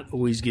not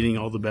always getting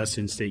all the best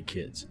in-state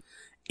kids.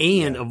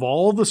 And of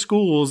all the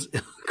schools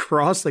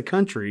across the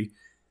country,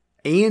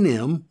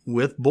 A&M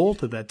with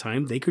Bolt at that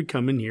time, they could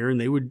come in here and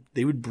they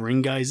would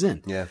bring guys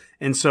in. Yeah.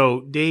 And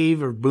so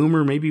Dave or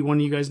Boomer, maybe one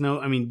of you guys know.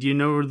 I mean, do you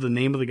know the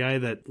name of the guy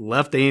that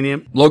left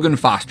A&M? Logan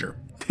Foster.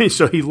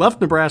 So he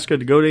left Nebraska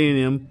to go to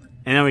A&M,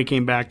 and now he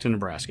came back to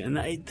Nebraska.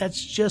 And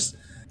that's just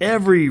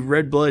every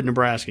red-blooded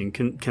Nebraskan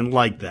can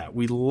like that.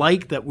 We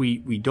like that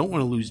we don't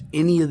want to lose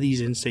any of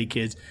these in-state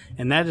kids,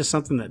 and that is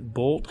something that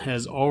Bolt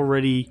has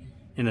already,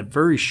 in a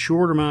very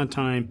short amount of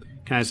time,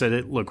 kind of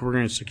said, look, we're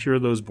going to secure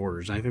those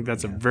borders. And I think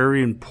that's a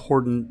very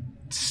important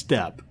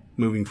step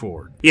moving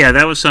forward. Yeah,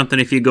 that was something,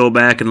 if you go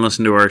back and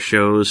listen to our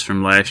shows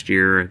from last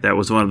year, that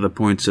was one of the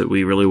points that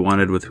we really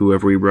wanted with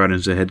whoever we brought in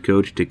as a head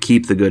coach, to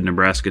keep the good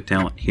Nebraska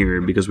talent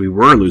here, because we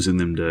were losing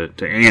them to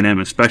A&M,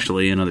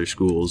 especially, in other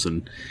schools.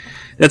 And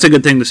that's a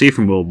good thing to see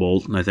from Will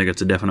Bolt, and I think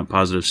it's a definite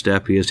positive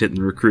step. He is hitting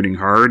the recruiting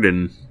hard,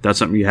 and that's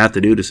something you have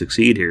to do to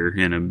succeed here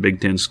in a Big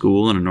Ten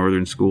school and a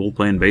Northern school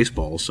playing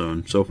baseball.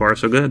 So far,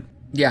 so good.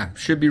 Yeah,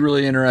 should be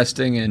really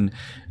interesting, and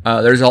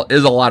there is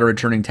a lot of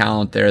returning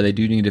talent there. They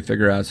do need to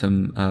figure out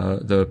some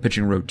the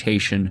pitching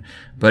rotation.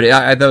 But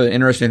I thought an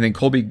interesting thing,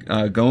 Colby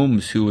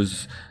Gomes, who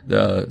was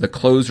the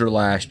closer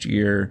last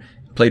year,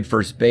 played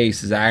first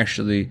base, is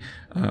actually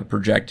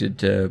projected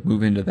to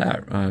move into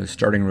that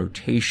starting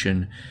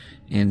rotation.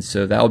 And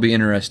so that'll be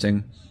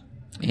interesting.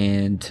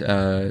 And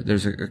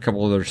there's a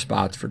couple other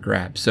spots for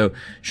grabs. So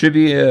should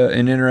be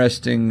an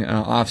interesting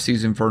off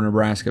season for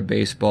Nebraska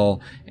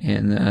baseball,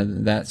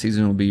 and that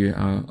season will be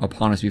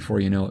upon us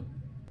before you know it.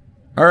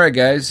 All right,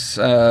 guys.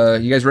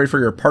 You guys ready for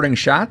your parting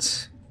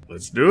shots?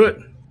 Let's do it.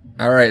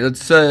 All right,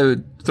 let's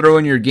throw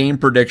in your game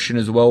prediction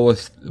as well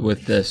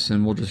with this,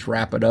 and we'll just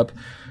wrap it up.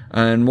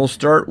 And we'll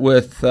start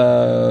with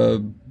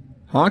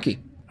Honky.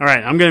 All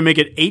right, I'm going to make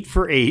it 8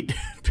 for 8,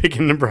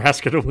 picking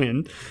Nebraska to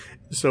win.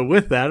 So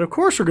with that, of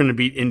course, we're going to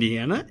beat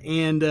Indiana,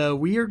 and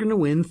we are going to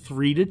win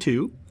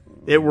 3-2.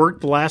 It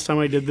worked the last time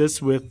I did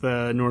this with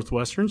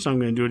Northwestern, so I'm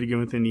going to do it again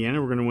with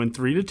Indiana. We're going to win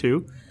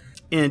 3-2.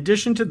 In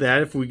addition to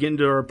that, if we get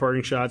into our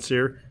parting shots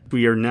here,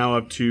 we are now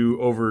up to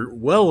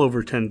well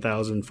over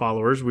 10,000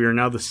 followers. We are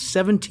now the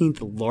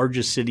 17th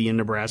largest city in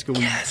Nebraska.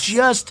 We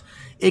just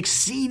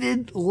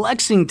exceeded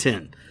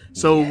Lexington.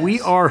 So we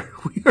are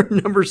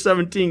number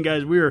 17,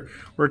 guys. We're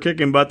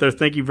kicking butt there.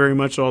 Thank you very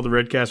much to all the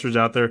Redcasters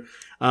out there.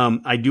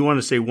 I do want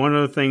to say one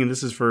other thing, and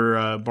this is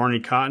for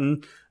Barney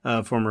Cotton,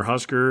 former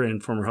Husker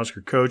and former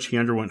Husker coach. He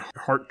underwent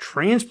heart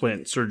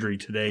transplant surgery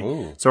today.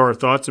 Ooh. So our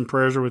thoughts and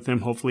prayers are with him.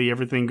 Hopefully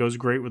everything goes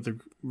great with the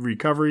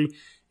recovery.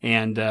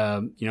 And,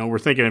 we're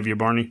thinking of you,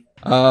 Barney.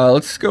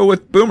 Let's go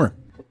with Boomer.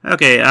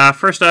 Okay,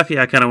 first off,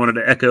 I kind of wanted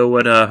to echo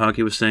what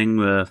Honky was saying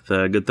with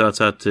good thoughts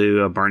out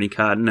to Barney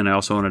Cotton, and I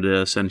also wanted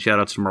to send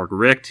shout-outs to Mark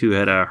Richt, who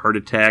had a heart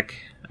attack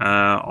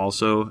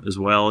also as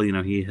well.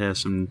 He has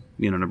some,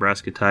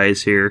 Nebraska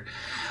ties here.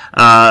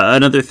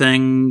 Another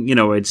thing,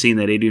 I'd seen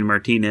that Adrian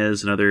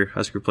Martinez and other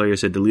Husker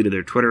players had deleted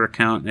their Twitter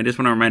account, and I just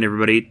want to remind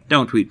everybody,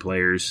 don't tweet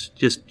players.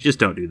 Just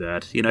don't do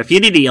that. If you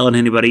need to yell at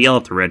anybody, yell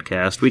at the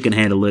Redcast. We can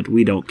handle it.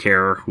 We don't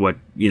care what,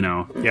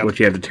 what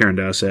you have to turn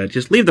to us at.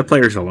 Just leave the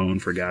players alone,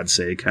 for God's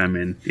sake. I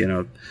mean,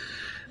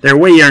 they're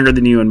way younger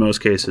than you in most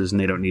cases, and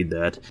they don't need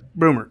that.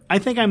 Boomer, I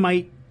think I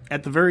might,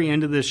 at the very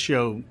end of this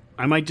show,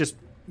 I might just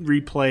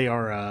replay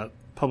our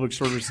public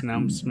service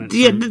announcement.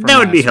 Yeah, that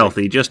would be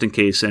healthy, just in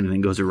case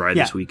anything goes awry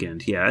this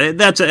weekend. Yeah,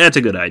 that's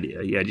a good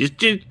idea. Yeah, just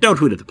don't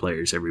tweet at the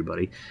players,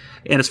 everybody.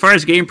 And as far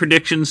as game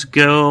predictions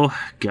go,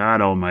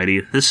 God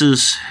almighty, this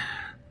is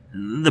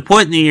the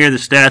point in the year the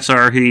stats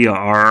are who you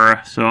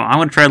are. So I'm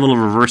going to try a little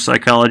reverse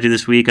psychology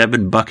this week. I've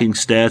been bucking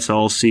stats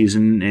all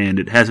season, and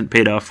it hasn't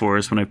paid off for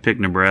us when I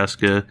picked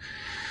Nebraska.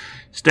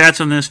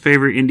 Stats on this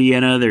favor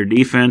Indiana. Their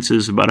defense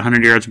is about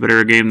 100 yards better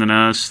a game than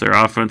us. Their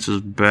offense is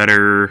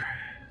better.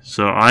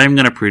 So I'm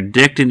going to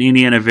predict an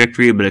Indiana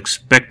victory, but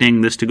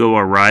expecting this to go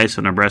awry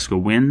so Nebraska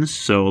wins.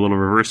 So a little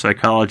reverse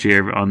psychology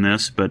on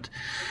this. But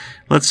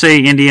let's say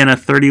Indiana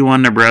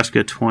 31,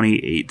 Nebraska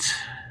 28.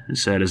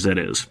 As sad as that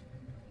is.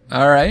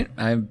 All right.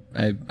 I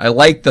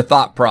like the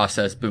thought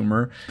process,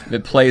 Boomer. If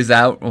it plays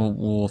out,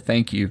 well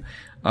thank you.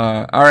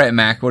 All right,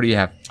 Mac, what do you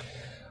have?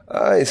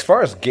 As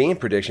far as game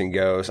prediction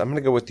goes, I'm going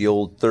to go with the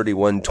old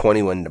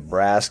 31-21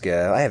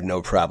 Nebraska. I have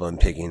no problem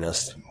picking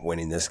us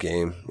winning this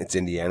game. It's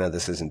Indiana.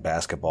 This isn't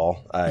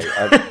basketball.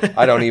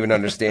 I don't even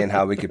understand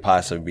how we could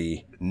possibly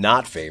be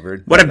not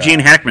favored. What if Gene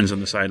Hackman's on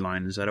the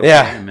sideline? Is that okay?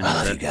 Yeah. I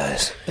love you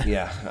guys.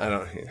 Yeah, I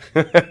don't.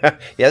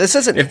 Yeah, this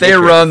isn't. If they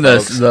run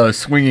the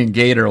swinging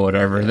gate or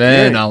whatever,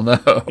 then I'll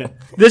know. Yeah.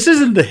 This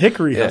isn't the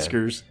Hickory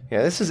Huskers.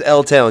 Yeah, this is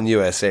L-Town,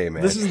 USA,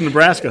 man. This is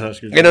Nebraska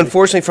Huskers. And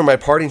unfortunately for my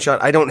parting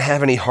shot, I don't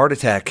have any heart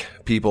attack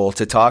people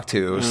to talk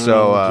to.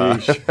 So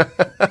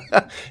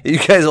you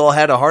guys all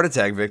had a heart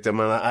attack victim,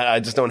 and I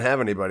just don't have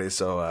anybody.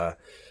 So I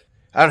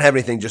don't have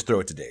anything. Just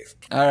throw it to Dave.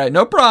 All right,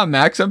 no problem,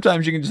 Max.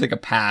 Sometimes you can just take a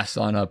pass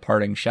on a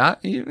parting shot.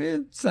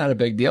 It's not a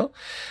big deal.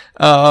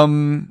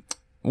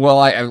 Well,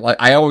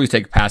 I always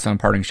take a pass on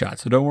parting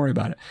shots, so don't worry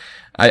about it.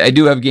 I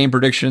do have game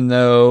prediction,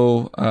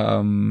 though.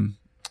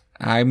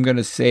 I'm going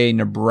to say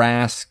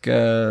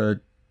Nebraska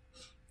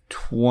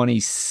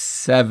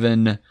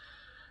 27,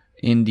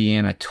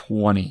 Indiana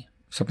 20,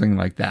 something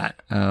like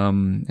that.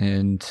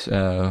 And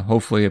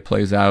hopefully it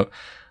plays out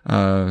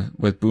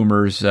with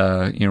Boomer's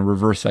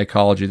reverse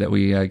psychology that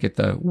we get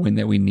the win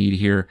that we need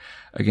here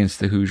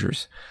against the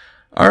Hoosiers.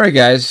 All right,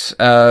 guys.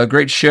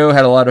 Great show.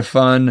 Had a lot of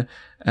fun.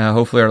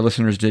 Hopefully our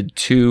listeners did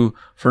too.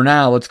 For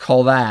now, let's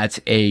call that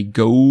a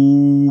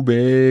Go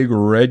Big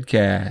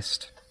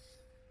Redcast.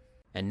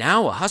 And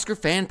now a Husker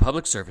fan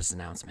public service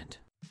announcement.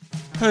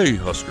 Hey,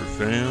 Husker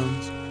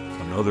fans.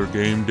 Another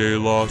game day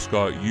loss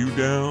got you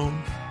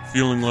down?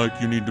 Feeling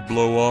like you need to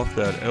blow off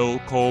that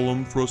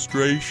L-column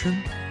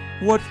frustration?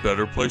 What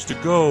better place to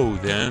go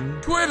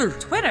than... Twitter!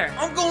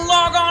 I'm gonna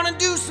log on and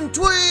do some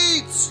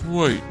tweets!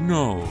 Wait,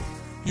 no.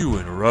 You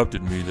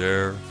interrupted me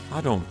there.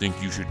 I don't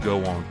think you should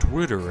go on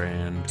Twitter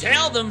and...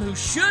 Tell them who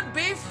should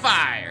be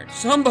fired!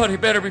 Somebody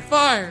better be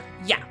fired!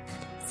 Yeah,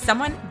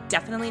 someone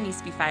definitely needs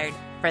to be fired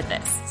for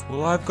this.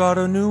 Well, I've got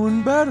a new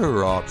and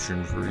better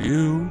option for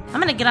you. I'm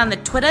gonna get on the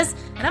Twitters,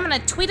 and I'm gonna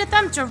tweet at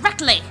them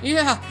directly.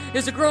 Yeah,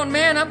 as a grown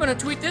man, I'm gonna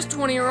tweet this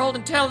 20-year-old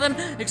and tell them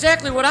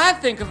exactly what I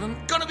think of him.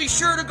 Gonna be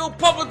sure to go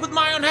public with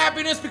my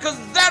unhappiness because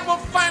that will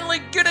finally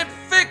get it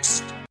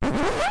fixed.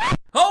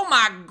 Oh,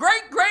 my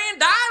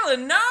great-grand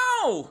island,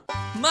 no!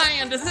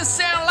 Man, does this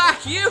sound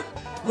like you?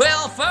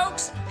 Well,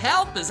 folks,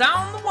 help is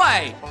on the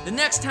way. The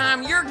next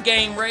time your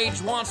game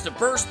rage wants to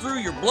burst through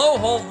your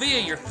blowhole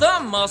via your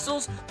thumb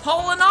muscles,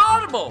 pull an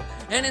audible,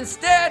 and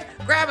instead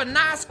grab a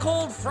nice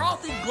cold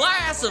frothy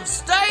glass of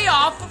Stay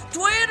Off of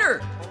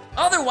Twitter,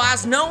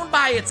 otherwise known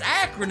by its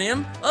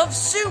acronym of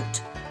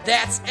SOOT.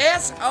 That's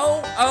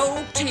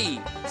S-O-O-T.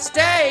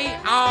 Stay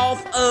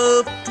off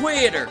of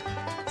Twitter.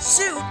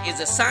 SOOT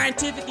is a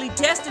scientifically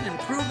tested and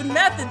proven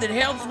method that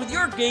helps with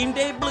your game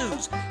day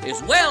blues,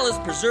 as well as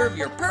preserve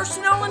your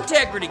personal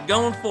integrity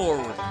going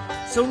forward.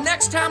 So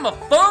next time a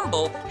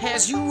fumble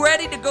has you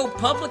ready to go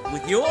public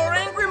with your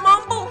angry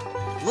mumble,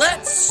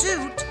 let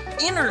SOOT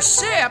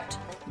intercept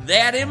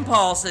that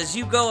impulse as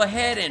you go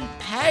ahead and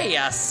pay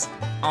us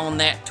on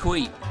that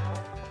tweet.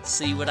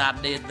 See what I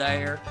did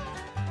there?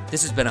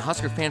 This has been a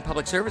Husker Fan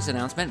Public Service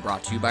announcement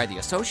brought to you by the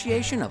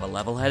Association of a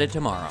Level-Headed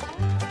Tomorrow.